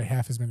there was probably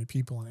half as many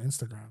people on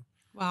Instagram.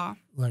 Well,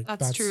 Like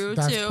that's true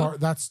too.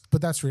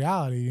 But that's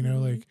reality, you know.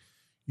 Mhm. Like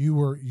you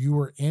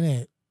were in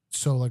it,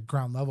 so like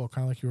ground level,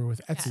 kind of like you were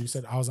with Etsy. You Yes.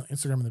 said I was on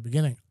Instagram in the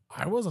beginning.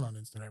 I wasn't on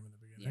Instagram in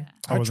the beginning.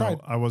 Yeah.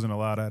 I wasn't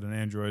allowed to have an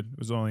Android. It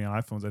was only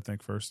on iPhones, I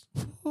think, first.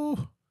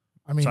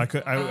 I mean, So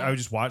I would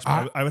just watch.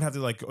 I- I would have to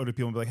like go to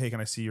people and be like, "Hey, can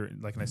I see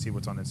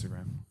what's on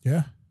Instagram?"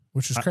 yeah,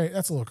 which is crazy.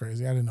 That's a little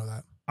crazy. I didn't know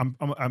that.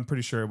 I'm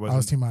pretty sure it I was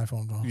wasn't. team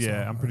iPhone though.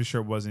 Yeah, so, I'm pretty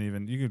sure it wasn't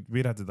even.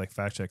 We'd have to like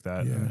fact check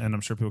that, Yeah. and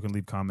I'm sure people can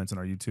leave comments on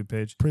our YouTube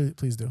page.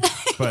 Please do.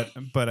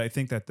 But I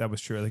think that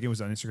was true. Like it was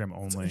on Instagram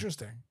It's only,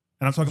 interesting.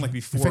 and I'm talking like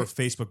before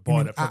Facebook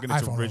bought it. I'm talking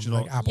its iPhone original.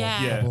 only, like Apple,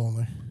 Yeah. Apple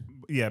only.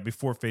 Yeah,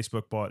 before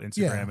Facebook bought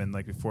Instagram, Yeah. and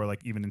like before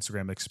like even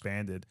Instagram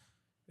expanded,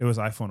 it was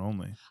iPhone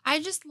only.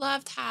 I just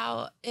loved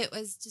how it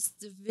was just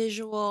the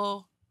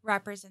visual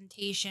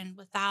representation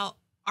without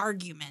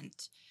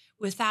argument,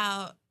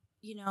 without,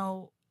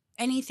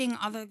 anything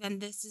other than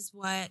this is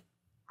what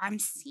I'm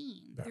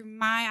seeing Yeah. through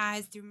my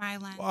eyes, through my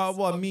lens.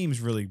 Well,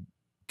 memes really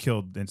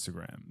killed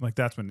Instagram. Like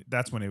that's when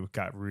it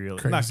got really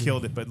not Crazy.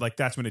 killed it, but like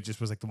that's when it just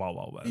was like the Wild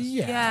Wild West.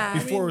 Yeah.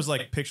 Before it was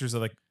like pictures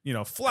of like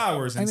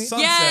flowers and I mean-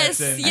 sunsets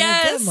Yes, and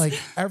yes. And again, like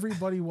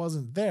everybody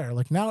wasn't there.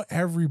 Like now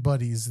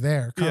everybody's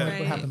there. Kind of Yeah. like what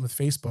Right. happened with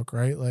Facebook,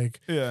 right?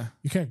 Like yeah.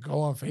 you can't go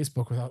on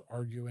Facebook without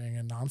arguing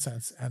and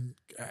nonsense. And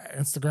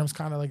Instagram's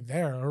kind of like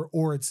there,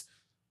 or it's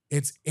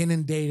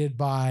inundated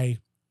by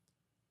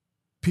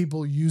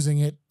people using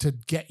it to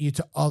get you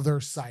to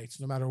other sites,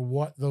 no matter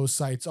what those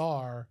sites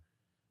are.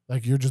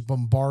 Like you're just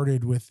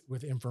bombarded with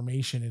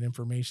information and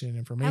information and I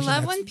information.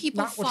 love that's when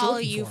people not what you're follow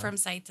looking you for. from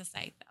site to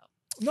site,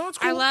 though. No, it's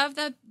cool. I love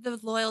the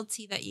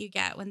loyalty that you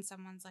get when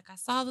someone's like, I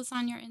saw this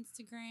on your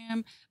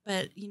Instagram,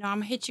 but I'm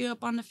gonna hit you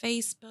up on the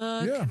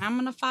Facebook, Yeah. and I'm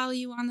gonna follow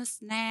you on the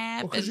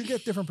Snap. because you and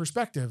get different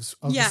perspectives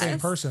of the same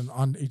Yes. person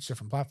on each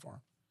different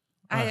platform.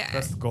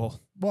 That's the goal.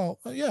 Well,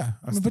 yeah,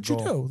 That's the but you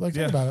goal. do. Like,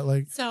 Yeah. think about it.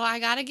 Like, So I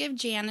gotta give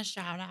Jan a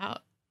shout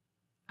out.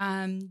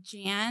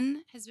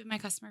 Jan has been my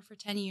customer for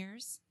 10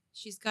 years.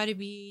 She's got to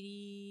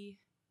be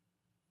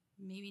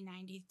maybe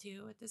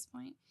 92 at this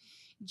point.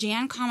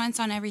 Jan comments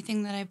on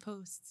everything that I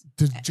post.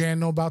 did Jan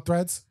know about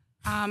Threads?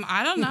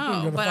 I don't We're know,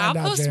 gonna but find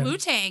I'll out, post Jan.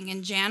 Wu-Tang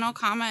and Jan will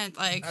comment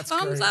like That's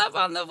thumbs great. up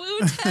on the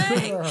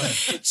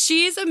Wu-Tang.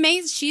 She's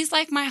amazing. She's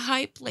like my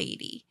hype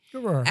lady.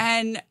 Good for her.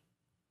 And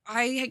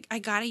I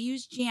gotta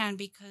use Jan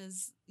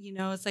because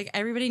it's like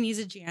everybody needs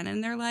a Jan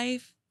in their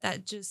life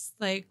that just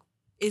like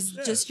is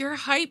Yeah. just your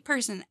hype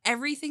person.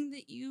 Everything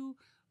that you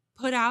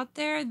put out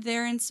there,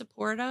 they're in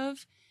support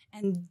of,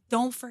 and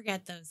don't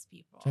forget those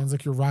people. Jan's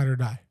like your ride or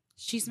die.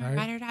 She's my right?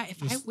 ride or die.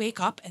 If I Just- wake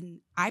up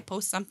and I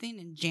post something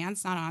and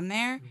Jan's not on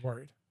there, You're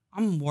worried.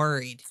 I'm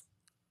worried.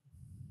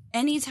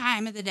 Any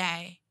time of the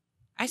day,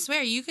 I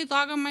swear you could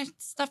log on my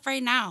stuff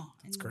right now.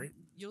 That's and great.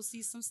 You'll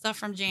see some stuff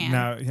from Jan.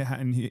 Now, yeah,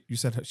 and you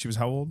said she was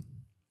how old?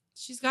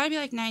 She's got to be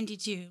like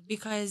 92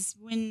 because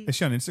when Is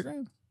she on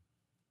Instagram?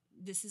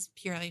 this is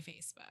purely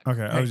Facebook.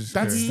 Okay, I was just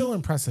That's curious. still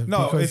impressive.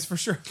 No, because it's for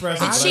sure.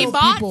 impressive, And I but- she know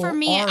bought people for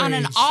me our on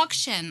an age-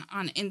 auction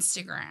on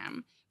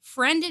Instagram,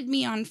 friended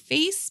me on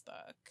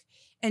Facebook,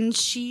 and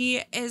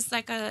she is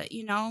like a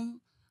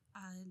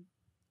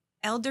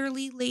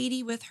elderly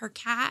lady with her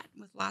cat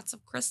with lots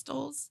of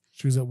crystals.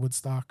 she was at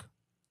Woodstock.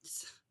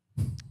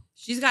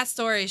 She's got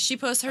stories. She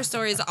posts her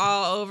stories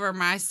all over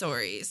my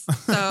stories.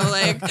 So,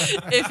 like,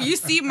 if you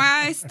see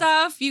my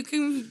stuff, you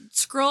can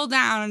scroll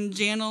down and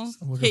Jan will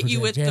I'm looking hit for you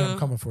Jan. with Jan, I'm the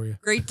coming for you.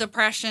 Great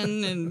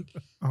Depression and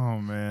oh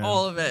man.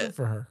 all of Good it.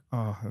 for her.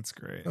 Oh, that's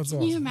great. That's Can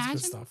awesome. you That's imagine?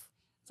 good stuff.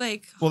 It's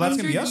like Well, that's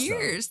gonna be 100 us, though.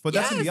 years. But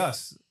that's gonna be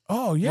Yes. us.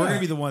 Oh yeah. We're gonna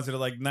be the ones that are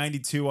like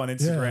 92 on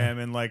Instagram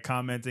and like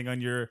commenting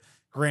on your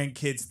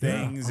grandkids'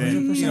 Yeah, things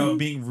and 100%.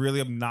 being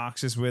really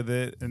obnoxious with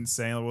it and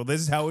saying, "Well,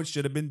 this is how it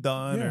should have been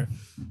done," Yeah. or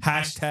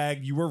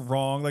hashtag you were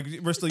wrong. Like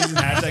we're still using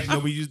hashtags.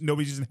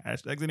 Nobody's using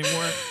hashtags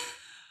anymore.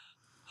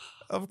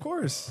 Of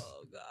course.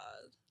 Oh God!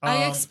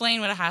 I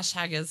explain what a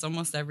hashtag is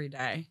almost every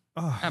day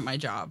Oh, at my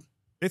job.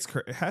 it's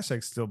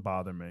hashtags still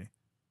bother me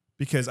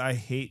because I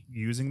hate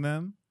using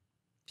them.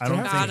 I You don't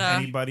think gotta-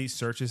 anybody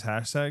searches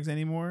hashtags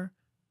anymore,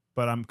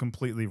 but I'm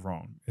completely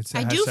wrong. It's a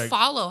I do hashtag-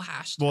 follow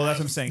hashtags. Well, that's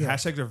what I'm saying. Yeah.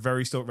 Hashtags are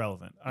very still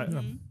relevant.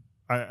 Mhm.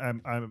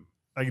 I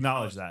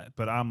acknowledge that,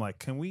 but I'm like,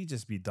 can we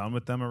just be done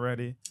with them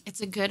already? It's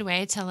a good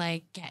way to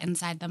like get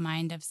inside the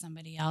mind of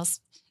somebody else.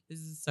 This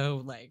is so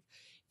like,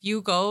 if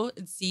you go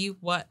and see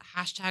what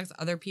hashtags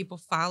other people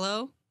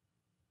follow,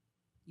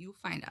 you'll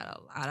find out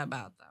a lot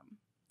about them.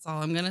 That's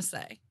all I'm gonna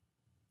say.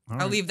 All I'll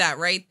right. leave that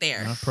right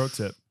there. Pro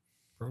tip.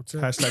 Pro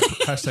tip.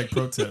 Hashtag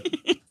pro tip.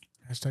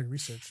 Hashtag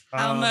research.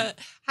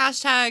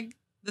 Hashtag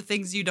the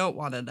things you don't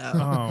want to know.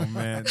 Oh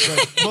man.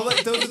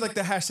 Those are like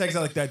the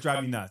hashtags that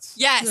drive me nuts.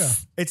 Yes,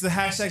 Yeah. It's the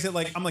hashtags that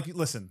like I'm like,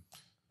 listen.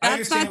 I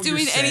that's understand not what you're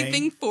doing saying.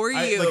 anything for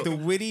you. Like the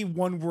witty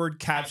one-word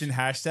caption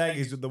hashtag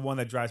is the one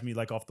that drives me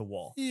like off the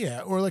wall.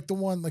 Yeah, or like the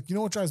one, like, you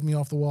know what drives me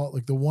off the wall?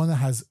 Like the one that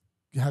has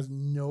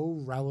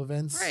no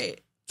relevance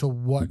right. to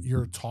what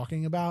you're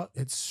talking about.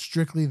 It's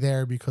strictly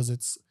there because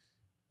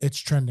it's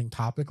trending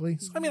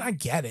topically. So I mean, I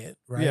get it,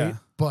 right? Yeah.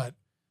 But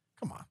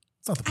come on,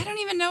 it's not the I point. don't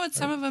even know what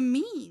some of them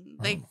mean.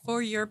 I Like don't know.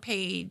 for your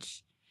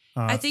page.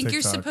 I think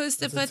you're TikTok. supposed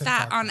to It's a put that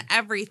TikTok on thing.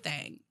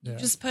 everything. You Yeah.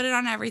 just put it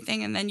on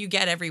everything and then you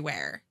get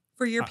everywhere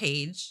for your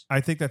page. I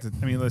think that's.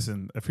 I mean,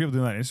 listen. If people do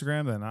that on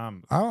Instagram, then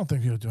I'm. I don't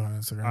think people do it on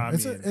Instagram. I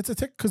it's mean, a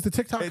tick because the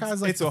TikTok it's-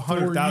 has like it's the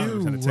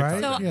 100,000% For You, a TikTok.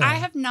 right? So Yeah. I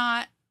have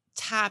not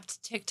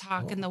tapped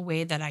TikTok in the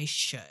way that I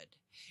should,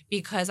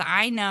 because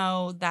I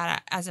know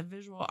that as a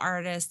visual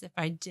artist, if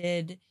I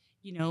did,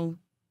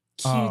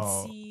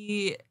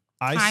 cutesy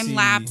I time see-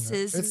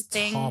 lapses It's and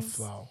things. tough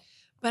though.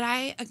 But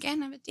I,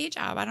 again, have a day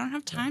job. I don't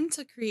have time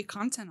to create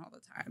content all the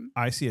time.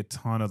 I see a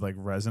ton of like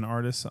resin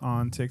artists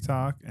on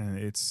TikTok, and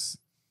it's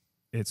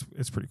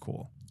pretty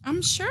cool.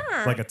 I'm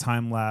sure. Like a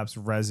time lapse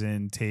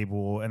resin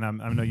table, and I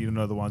know you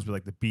know the ones with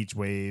like the beach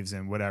waves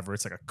and whatever.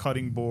 It's like a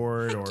cutting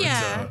board or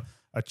yeah. it's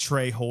a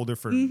tray holder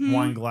for Mhm.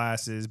 wine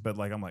glasses. But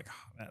like I'm like,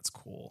 oh, that's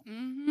cool.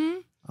 Mm-hmm.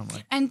 I'm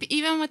like, And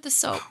even with the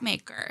soap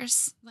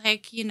makers,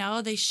 like,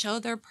 they show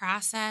their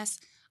process.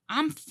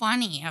 I'm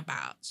funny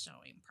about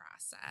showing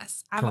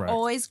process. I've Correct.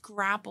 always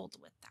grappled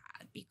with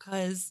that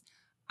because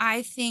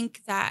I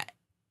think that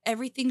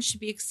everything should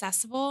be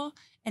accessible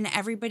and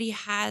everybody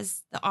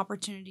has the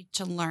opportunity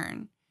to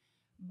learn.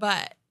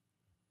 But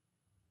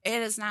it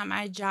is not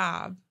my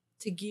job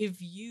to give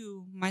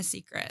you my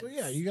secrets. Well,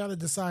 yeah, you got to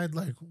decide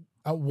like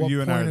at what you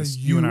point and I are are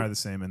you and I are the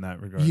same in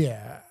that regard.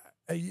 Yeah.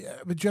 Yeah,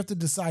 but you have to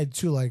decide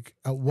too, like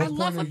at what I point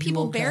love are when you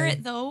people bear okay-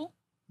 it though.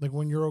 Like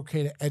when you're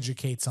okay to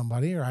educate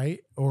somebody,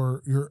 right?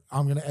 Or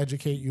I'm going to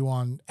educate you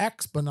on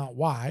X, but not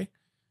Y.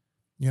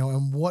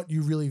 And what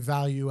you really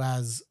value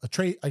as a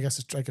trade. I guess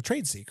it's like a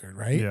trade secret,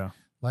 right? Yeah.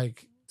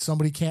 Like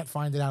somebody can't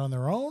find it out on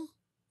their own,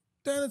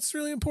 then it's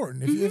really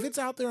important. If it's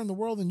out there in the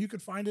world and you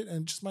could find it,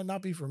 and it just might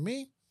not be for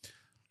me,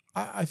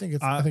 I think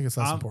it's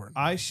less important.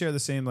 I share the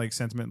same like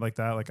sentiment like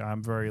that. Like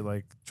I'm very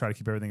like try to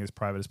keep everything as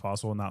private as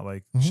possible, not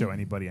like show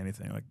anybody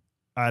anything. Like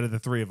out of the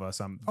three of us,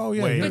 I'm way.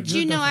 you're- But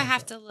you're I definitely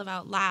have right. to live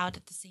out loud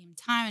at the same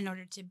time in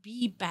order to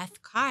be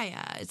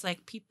BethKaya. It's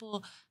like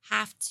people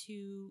have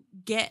to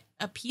get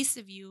a piece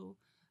of you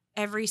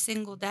every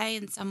single day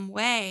in some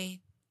way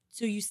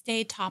so you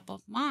stay top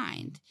of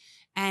mind.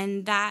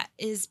 And that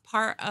is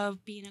part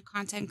of being a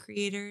content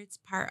creator. It's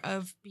part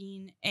of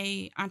being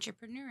an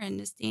entrepreneur in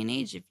this day and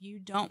age. If you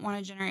don't want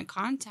to generate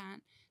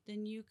content,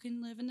 then you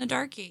can live in the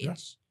dark age. Yeah.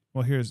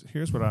 Well, here's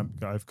what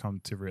I've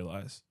come to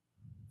realize,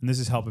 and this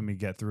is helping me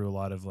get through a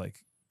lot of like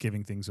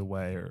giving things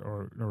away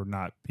or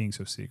not being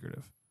so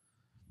secretive.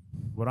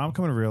 What I'm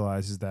coming to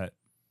realize is that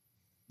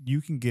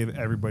you can give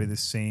everybody the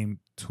same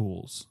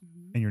tools,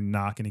 and you're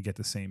not going to get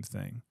the same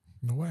thing.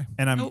 No way.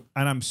 And Nope.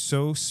 I'm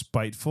so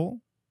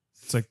spiteful.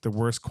 It's like the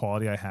worst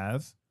quality I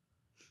have.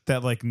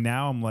 That like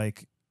now I'm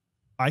like,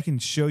 I can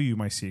show you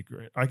my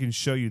secret. I can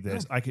show you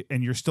this.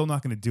 And you're still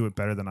not going to do it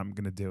better than I'm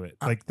going to do it.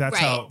 Like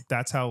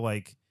that's how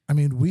like I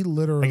mean, we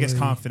literally. I guess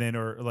confident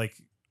or like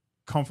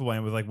comfortable I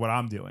am with like what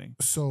I'm doing.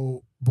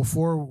 So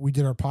before we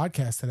did our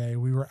podcast today,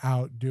 we were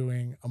out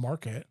doing a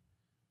market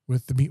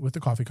with the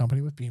coffee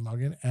company with Bean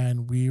Muggin,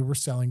 and we were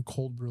selling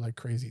cold brew like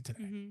crazy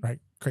today. Mhm. Right?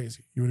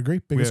 Crazy. You would agree?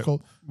 Biggest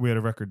cold We had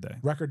a record day.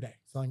 record day.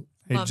 Selling.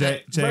 Hey Love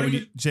Jay,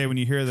 it. Jay, when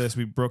you hear this,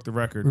 we broke the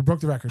record. We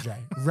broke the record, Jay.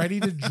 Ready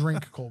to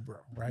drink cold brew.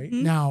 Right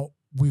Mhm. now,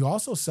 we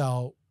also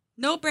sell.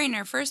 No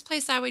brainer. First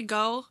place I would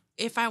go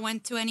if I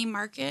went to any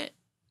market,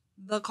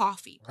 the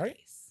coffee Right?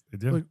 place. They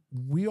do. Like,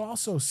 we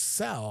also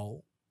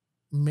sell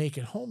make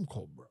it home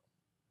cold brew,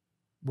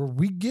 where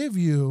we give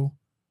you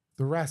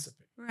the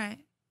recipe Right.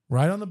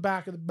 right on the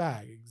back of the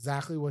bag,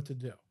 exactly what to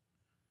do,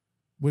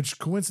 which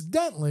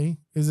coincidentally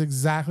is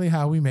exactly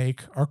how we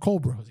make our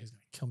cold brew. He's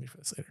going to kill me for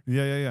this later.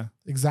 Yeah.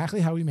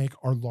 Exactly how we make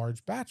our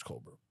large batch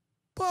cold brew.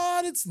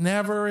 But it's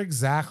never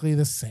exactly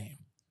the same,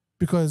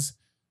 because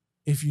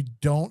if you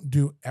don't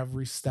do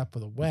every step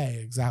of the way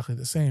exactly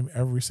the same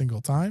every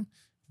single time,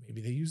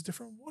 maybe they use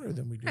different water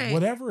than we do. Right.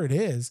 Whatever it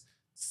is,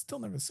 it's still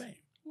never the same.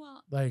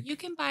 Well, Like- you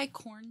can buy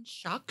corn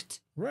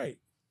shucked Right.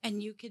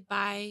 and you could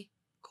buy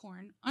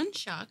corn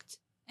unshucked,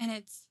 and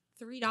it's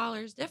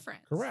 $3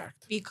 difference.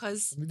 Correct.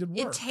 Because We did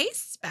it work.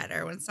 tastes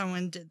better when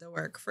someone did the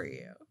work for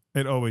you,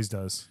 It always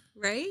does.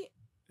 right?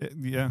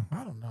 Yeah.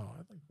 I don't know. I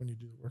like when you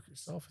do the work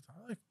yourself.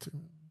 I like to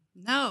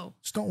No,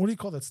 just don't. What do you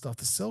call that stuff?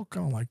 The silk. I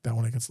don't like that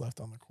when it gets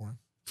left on the corn.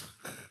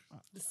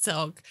 the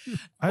silk.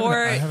 I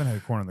Or- haven't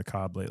had corn on the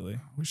cob lately.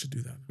 We should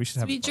do that. We should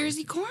have a Sweet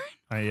Jersey barbecue.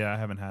 corn. Yeah, I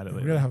haven't had it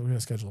We lately.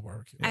 gotta schedule a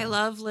barbecue. I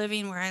love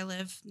living where I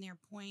live near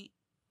Point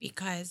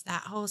because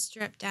that whole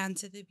strip down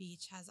to the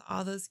beach has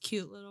all those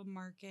cute little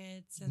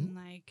markets, and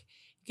like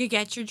you could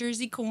get your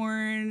Jersey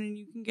corn and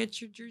you can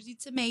get your Jersey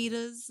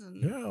tomatoes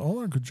and Yeah, all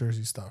our good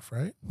Jersey stuff,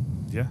 right?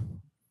 Yeah.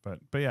 But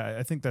yeah,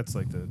 I think that's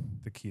like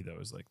the key though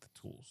is like the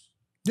tools.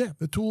 Yeah,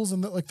 the tools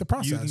and the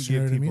process. You can know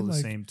give what I people mean? the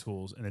Like, same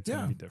tools and it's yeah.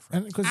 gonna be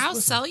different. And 'cause, I'll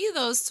listen, sell you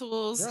those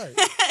tools. Right.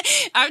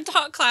 I've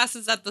taught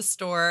classes at the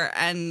store,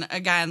 and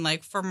again,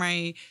 like for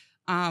my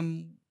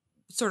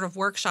sort of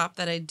workshop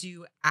that I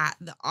do at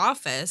the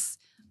office,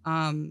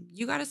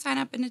 you got to sign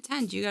up and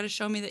attend. You got to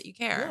show me that you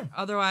care. Yeah.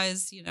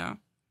 Otherwise,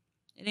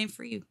 it ain't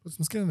for you. Put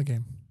some skin in the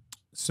game.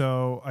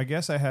 So I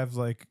guess I have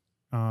like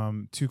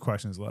 2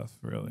 questions left,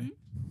 really.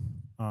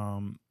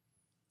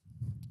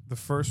 The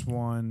first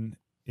one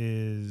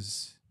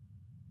is,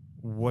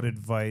 what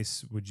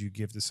advice would you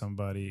give to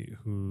somebody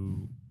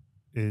who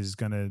is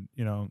gonna,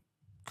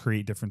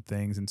 create different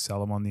things and sell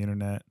them on the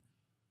internet,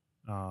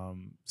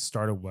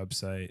 start a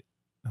website,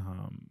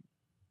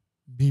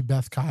 Be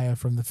BethKaya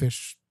from the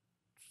fish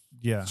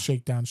yeah,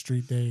 shakedown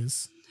street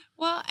days.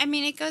 Well, I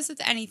mean, it goes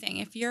with anything.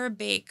 If you're a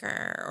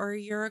baker or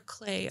you're a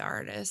clay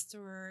artist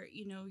or,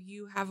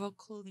 you have a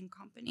clothing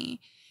company,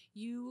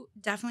 you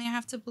definitely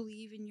have to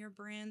believe in your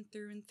brand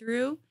through and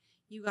through.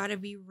 You got to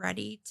be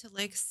ready to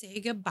like say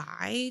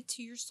goodbye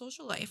to your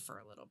social life for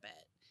a little bit.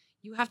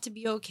 You have to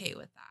be okay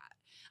with that.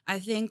 I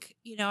think,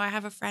 I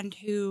have a friend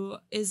who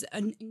is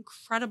an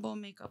incredible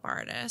makeup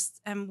artist,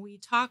 and we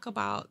talk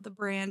about the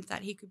brand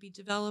that he could be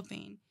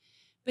developing,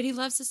 but he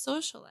loves his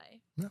social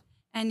life. Yeah.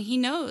 And he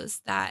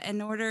knows that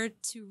in order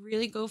to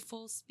really go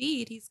full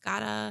speed, he's got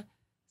to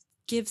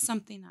give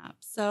something up.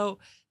 So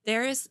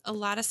there is a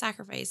lot of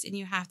sacrifice, and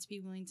you have to be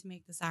willing to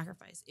make the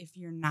sacrifice. If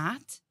you're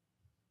not,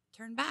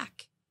 turn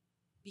back,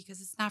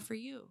 because it's not for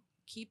you.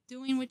 Keep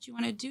doing what you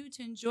want to do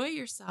to enjoy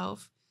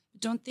yourself.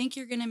 But don't think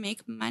you're going to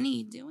make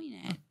money doing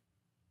it.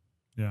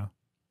 Yeah.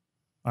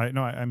 I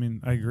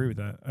agree with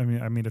that.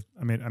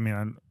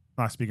 I'm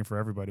not speaking for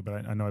everybody,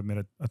 but I know I've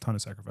made a ton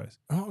of sacrifice.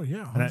 Oh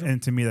yeah.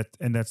 And to me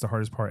that's the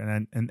hardest part.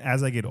 And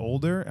as I get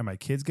older and my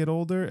kids get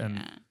older,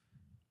 and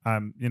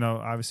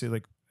obviously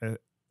like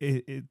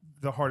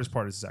the hardest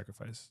part is the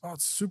sacrifice. Oh,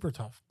 it's super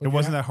tough. It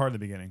wasn't that hard in the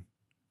beginning.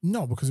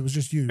 No, because it was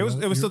just you.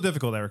 It was still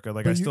difficult, Erica.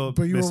 Like but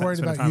you were worried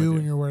about you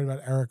and you're worried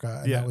about Erica,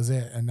 and Yeah. that was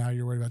it. And now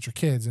you're worried about your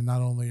kids, and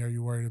not only are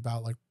you worried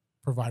about like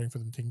providing for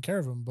them, taking care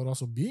of them, but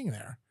also being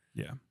there.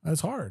 Yeah,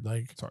 it's hard.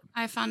 Like it's hard.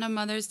 I found a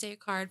Mother's Day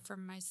card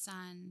from my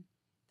son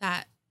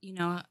that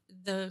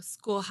the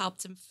school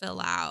helped him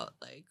fill out.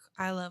 Like,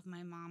 I love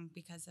my mom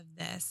because of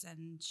this,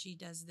 and she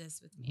does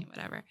this with me,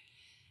 whatever.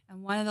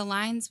 And one of the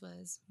lines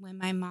was, "When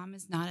my mom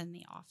is not in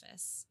the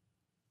office."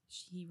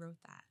 He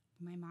wrote that.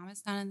 "When my mom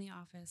is not in the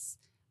office,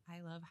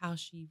 I love how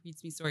she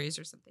reads me stories,"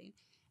 or something.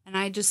 And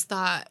I just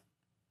thought,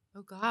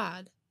 oh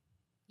God,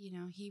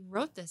 he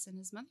wrote this in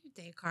his Mother's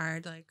Day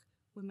card, like,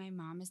 when my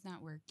mom is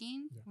not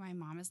working, when my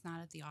mom is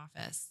not at the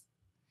office.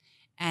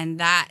 And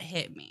that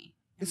hit me.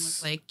 And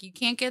was like, you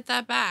can't get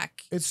that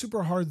back. It's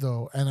super hard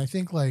though. And I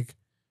think like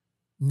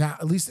now,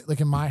 at least like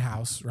in my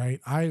house,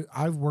 right?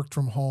 I've worked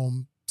from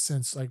home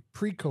since like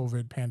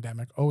pre-COVID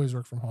pandemic, always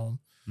worked from home.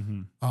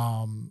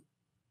 Mm-hmm.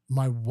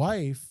 My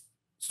wife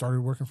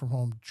started working from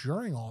home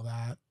during all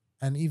that,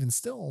 and even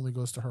still only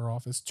goes to her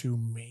office 2,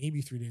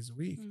 maybe 3 days a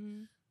week.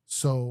 Mm-hmm.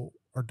 So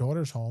our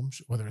daughter's home,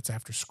 whether it's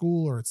after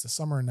school or it's the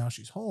summer and now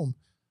she's home,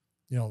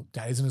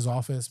 daddy's in his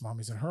office,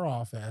 mommy's in her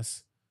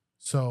office.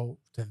 So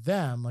to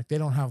them, like, they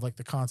don't have like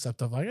the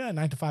concept of like,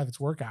 9 to 5, it's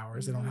work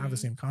hours. They don't have the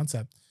same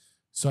concept.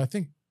 So I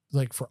think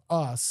like for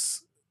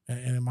us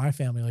and in my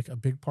family, like a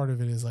big part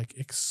of it is like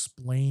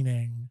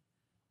explaining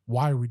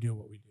why we do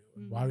what we do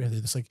and why we have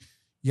this. Like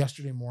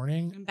yesterday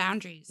morning, and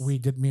boundaries. me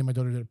and my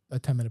daughter did a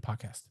 10-minute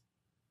podcast.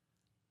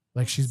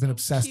 Like, she's been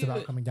obsessed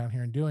about coming down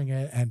here and doing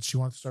it. And she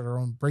wanted to start her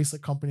own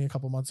bracelet company a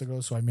couple months ago.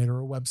 So I made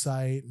her a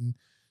website, and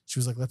she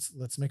was like,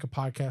 let's make a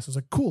podcast. I was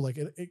like, cool. Like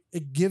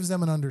it gives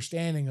them an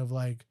understanding of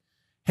like,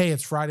 hey,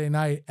 it's Friday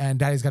night and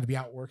daddy's got to be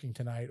out working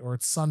tonight, or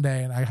it's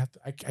Sunday and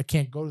I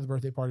can't go to the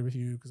birthday party with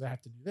you because I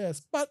have to do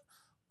this, but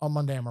on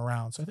Monday I'm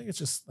around. So I think it's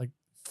just like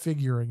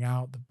figuring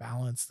out the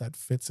balance that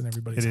fits in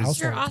everybody's household.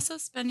 You're also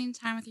spending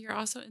time with you. You're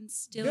also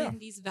instilling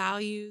these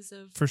values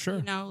of, for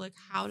sure, like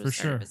how to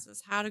start a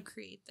business, how to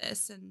create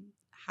this, and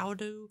how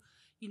to,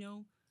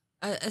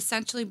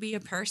 essentially be a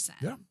person.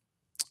 Yeah.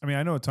 I mean,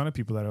 I know a ton of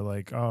people that are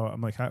like, oh,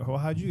 I'm like,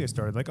 how'd you get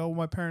started? Like, oh, well,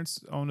 my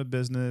parents own a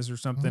business or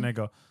something. Mm-hmm. I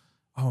go,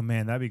 oh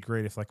man, that'd be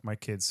great if like my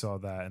kids saw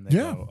that and they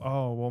go,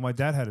 oh, well, my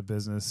dad had a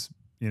business,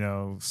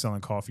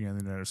 selling coffee on the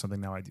internet or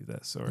something. Now I do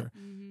this, or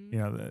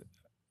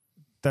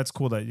that's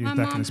cool that you that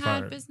can inspire. My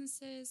mom had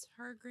businesses.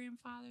 Her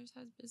grandfathers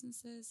had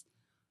businesses.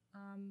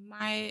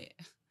 My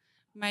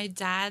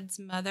dad's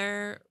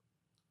mother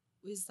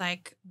was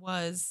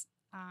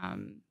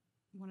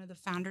one of the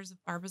founders of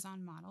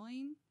Barbizon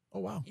Modeling. Oh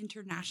wow!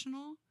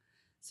 International.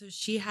 So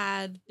she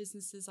had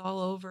businesses all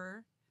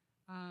over,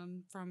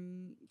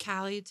 from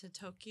Cali to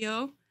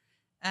Tokyo,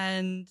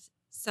 and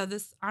so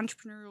this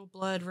entrepreneurial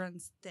blood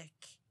runs thick.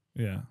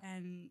 Yeah.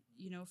 And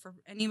for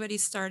anybody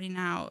starting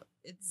out,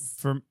 it's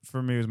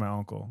for me, it was my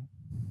uncle.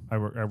 I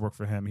worked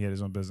for him. He had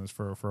his own business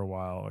for a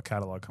while, a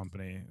catalog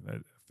company, a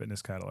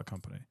fitness catalog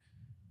company,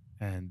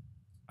 and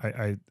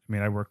I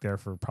mean I worked there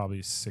for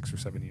probably 6 or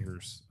 7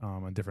 years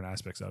on different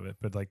aspects of it,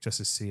 but like just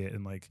to see it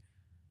and like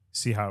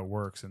see how it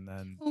works. And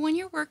then when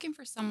you're working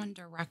for someone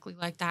directly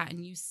like that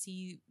and you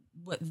see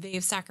what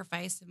they've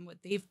sacrificed and what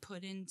they've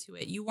put into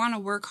it, you want to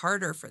work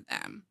harder for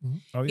them. Mm-hmm.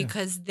 Oh, yeah.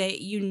 Because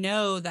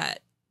that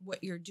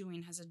what you're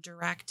doing has a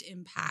direct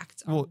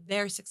impact on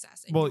their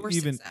success and your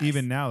success.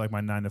 Even now, like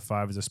my 9 to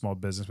 5 is a small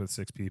business with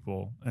 6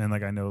 people, and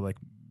like I know like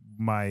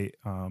my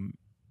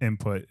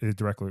input, it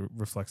directly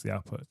reflects the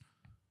output,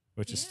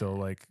 which is still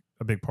like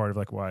a big part of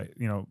like why,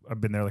 you know,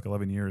 I've been there like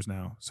 11 years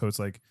now. So it's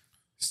like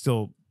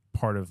still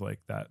part of like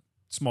that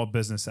small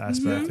business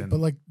aspect. And But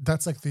like,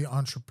 that's like the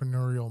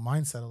entrepreneurial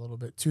mindset a little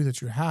bit too,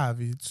 that you have.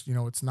 It's, you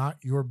know, it's not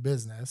your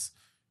business.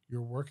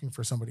 You're working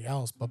for somebody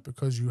else, but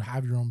because you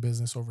have your own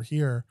business over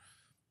here,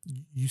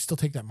 you still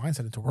take that mindset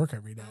into work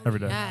every day. Every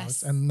day.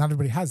 Yes. And not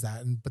everybody has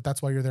that. But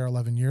that's why you're there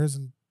 11 years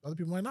and other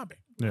people might not be.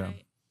 yeah.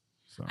 Right.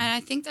 So. And I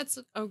think that's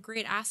a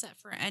great asset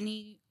for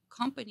any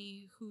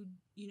company who,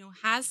 you know,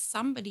 has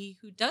somebody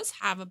who does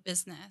have a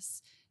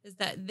business, is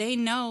that they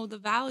know the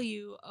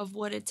value of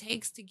what it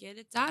takes to get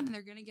it done, and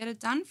they're going to get it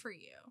done for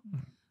you.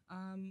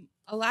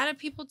 A lot of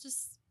people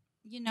just,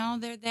 you know,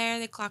 they're there,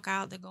 they clock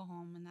out, they go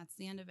home, and that's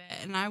the end of it.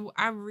 And I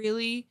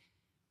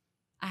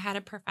had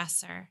a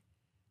professor,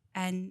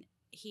 and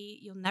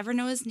you'll never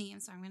know his name,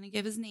 so I'm going to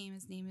give his name.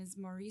 His name is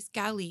Maurice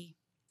Galli,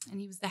 and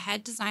he was the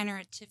head designer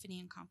at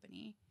Tiffany &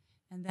 Company,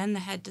 and then the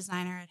head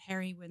designer at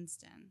Harry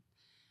Winston.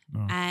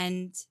 Oh.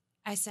 And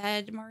I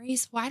said,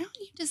 Maurice, why don't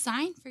you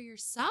design for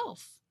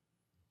yourself?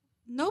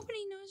 Nobody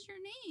knows your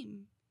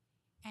name.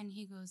 And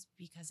he goes,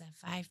 because at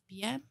 5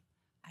 p.m.,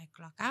 I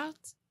clock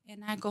out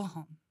and I go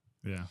home.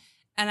 Yeah.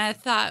 And I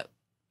thought,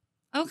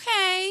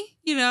 okay,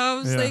 you know, I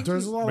was like,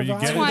 There's a lot But of you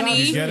get value.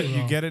 it.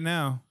 You get it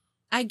now.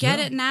 I get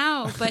it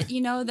now. But,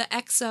 you know, the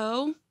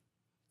XO,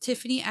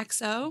 Tiffany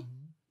XO,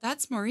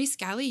 that's Maurice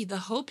Galli. The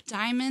Hope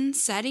Diamond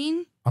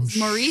setting, I'm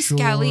Maurice sure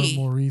Galli.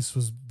 Maurice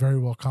was very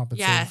well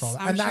compensated Yes, for all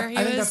that. I'm sure he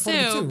I think was that's part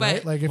of it too, right?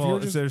 but- Like if Well, you're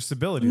just there's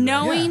stability there.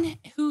 Knowing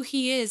who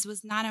he is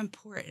was not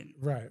important.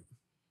 right.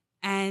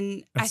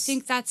 And I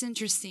think that's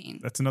interesting.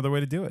 That's another way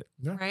to do it.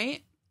 Yeah.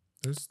 Right?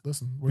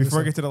 Listen. Before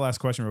I get to the last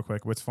question real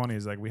quick, what's funny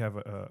is like we have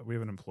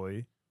an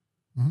employee,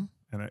 Mhm.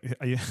 and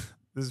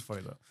this is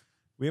funny though.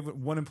 We have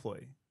one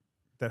employee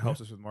that helps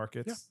us with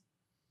markets,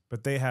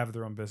 but they have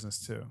their own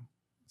business too.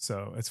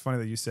 So it's funny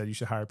that you said you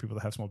should hire people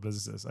that have small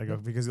businesses. I go,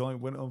 because the only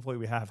one employee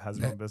we have has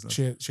their own business.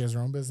 She has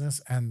her own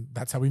business, and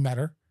that's how we met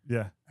her.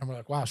 Yeah. And we're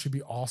like, wow, she'd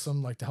be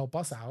awesome, like to help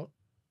us out.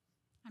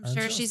 I'm And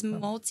sure so- she's yeah.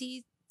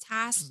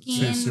 multitasking,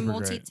 She's super great.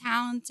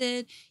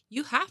 multi-talented.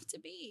 You have to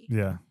be.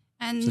 Yeah.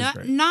 And She's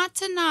great. not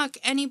to knock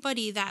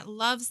anybody that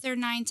loves their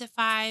 9 to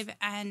 5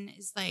 and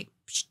is like,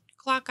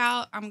 clock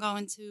out, I'm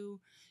going to,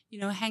 you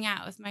know, hang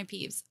out with my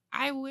peeps.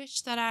 I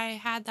wish that I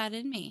had that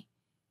in me,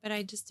 but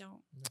I just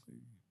don't.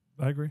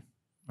 I agree.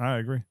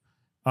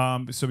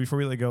 So before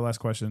we let go, last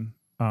question.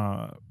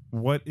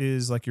 What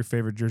is like your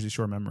favorite Jersey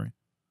Shore memory?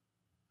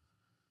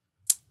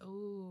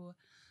 Oh,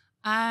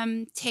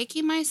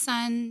 taking my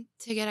son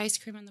to get ice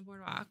cream on the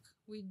boardwalk.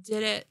 We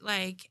did it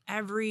like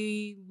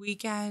every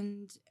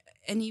weekend,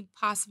 any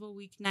possible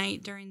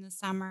weeknight during the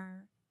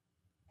summer,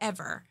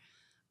 ever.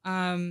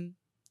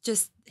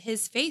 Just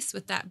his face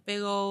with that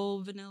big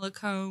old vanilla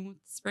cone with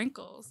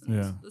sprinkles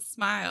and the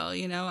smile,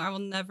 you know, I will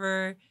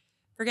never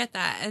forget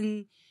that.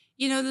 And,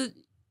 you know, the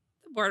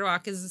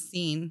boardwalk is a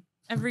scene.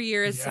 Every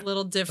year it's a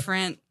little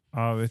different.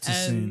 Oh, it's a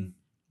scene.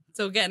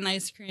 So getting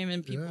ice cream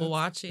and people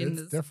watching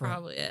is different.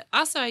 probably it.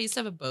 Also, I used to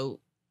have a boat,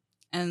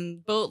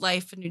 and boat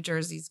life in New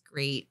Jersey is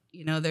great.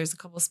 You know, there's a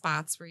couple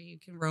spots where you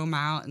can roam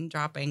out and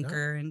drop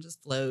anchor and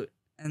just float.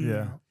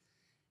 And,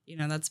 you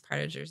know, that's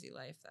part of Jersey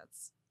life.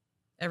 That's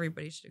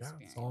everybody should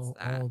experience it's all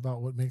that.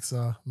 about what makes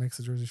the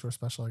Jersey Shore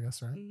special, I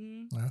guess, right?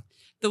 Mm-hmm. Yeah.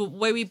 The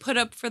way we put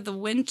up for the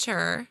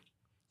winter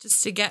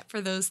just to get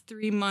for those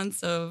 3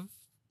 months of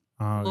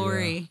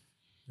glory.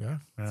 Yeah.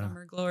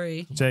 Summer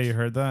glory. Jay, you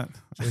heard that?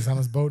 Jay's on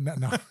his boat now.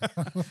 No.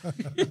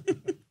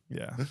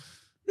 Yeah.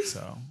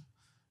 So,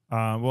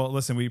 well,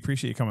 listen, we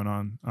appreciate you coming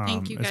on.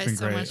 Thank you it's guys been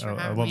so great. much for I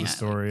having love me. the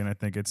story, and I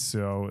think it's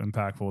so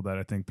impactful that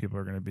I think people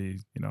are going to be,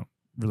 you know,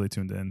 really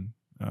tuned in.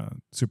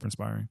 Super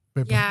inspiring.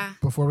 Wait, Yeah.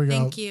 Before we go,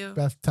 Thank you.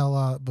 Beth,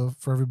 tell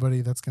for everybody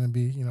that's going to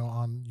be, you know,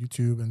 on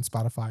YouTube and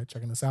Spotify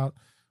checking this out,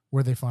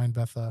 where they find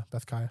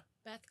BethKaya.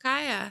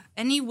 BethKaya.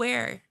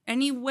 Anywhere.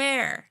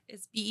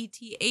 It's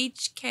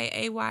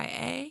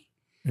BethKaya.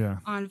 Yeah.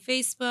 On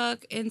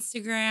Facebook,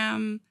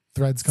 Instagram,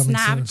 Threads coming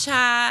soon.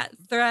 Snapchat,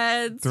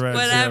 Threads, Yeah, we're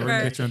whatever.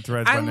 gonna get you on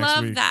Threads I by next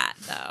love week. that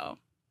though.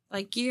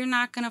 Like you're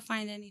not gonna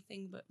find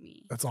anything but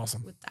me. That's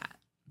awesome. With that.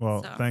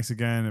 Well, So, thanks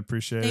again.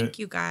 Appreciate it. Thank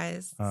you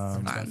guys. This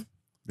is fun.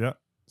 Yeah.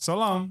 So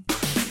long.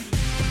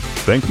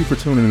 Thank you for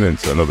tuning in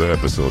to another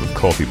episode of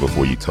Coffee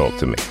Before You Talk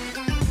to Me.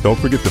 Don't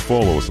forget to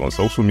follow us on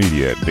social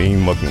media at Bean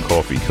Muggin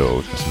Coffee Co.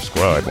 and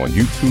subscribe on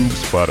YouTube,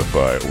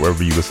 Spotify, or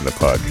wherever you listen to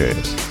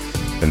podcasts.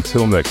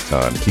 Until next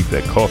time, keep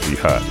that coffee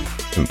hot.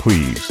 And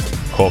please,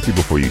 coffee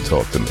before you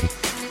talk to me.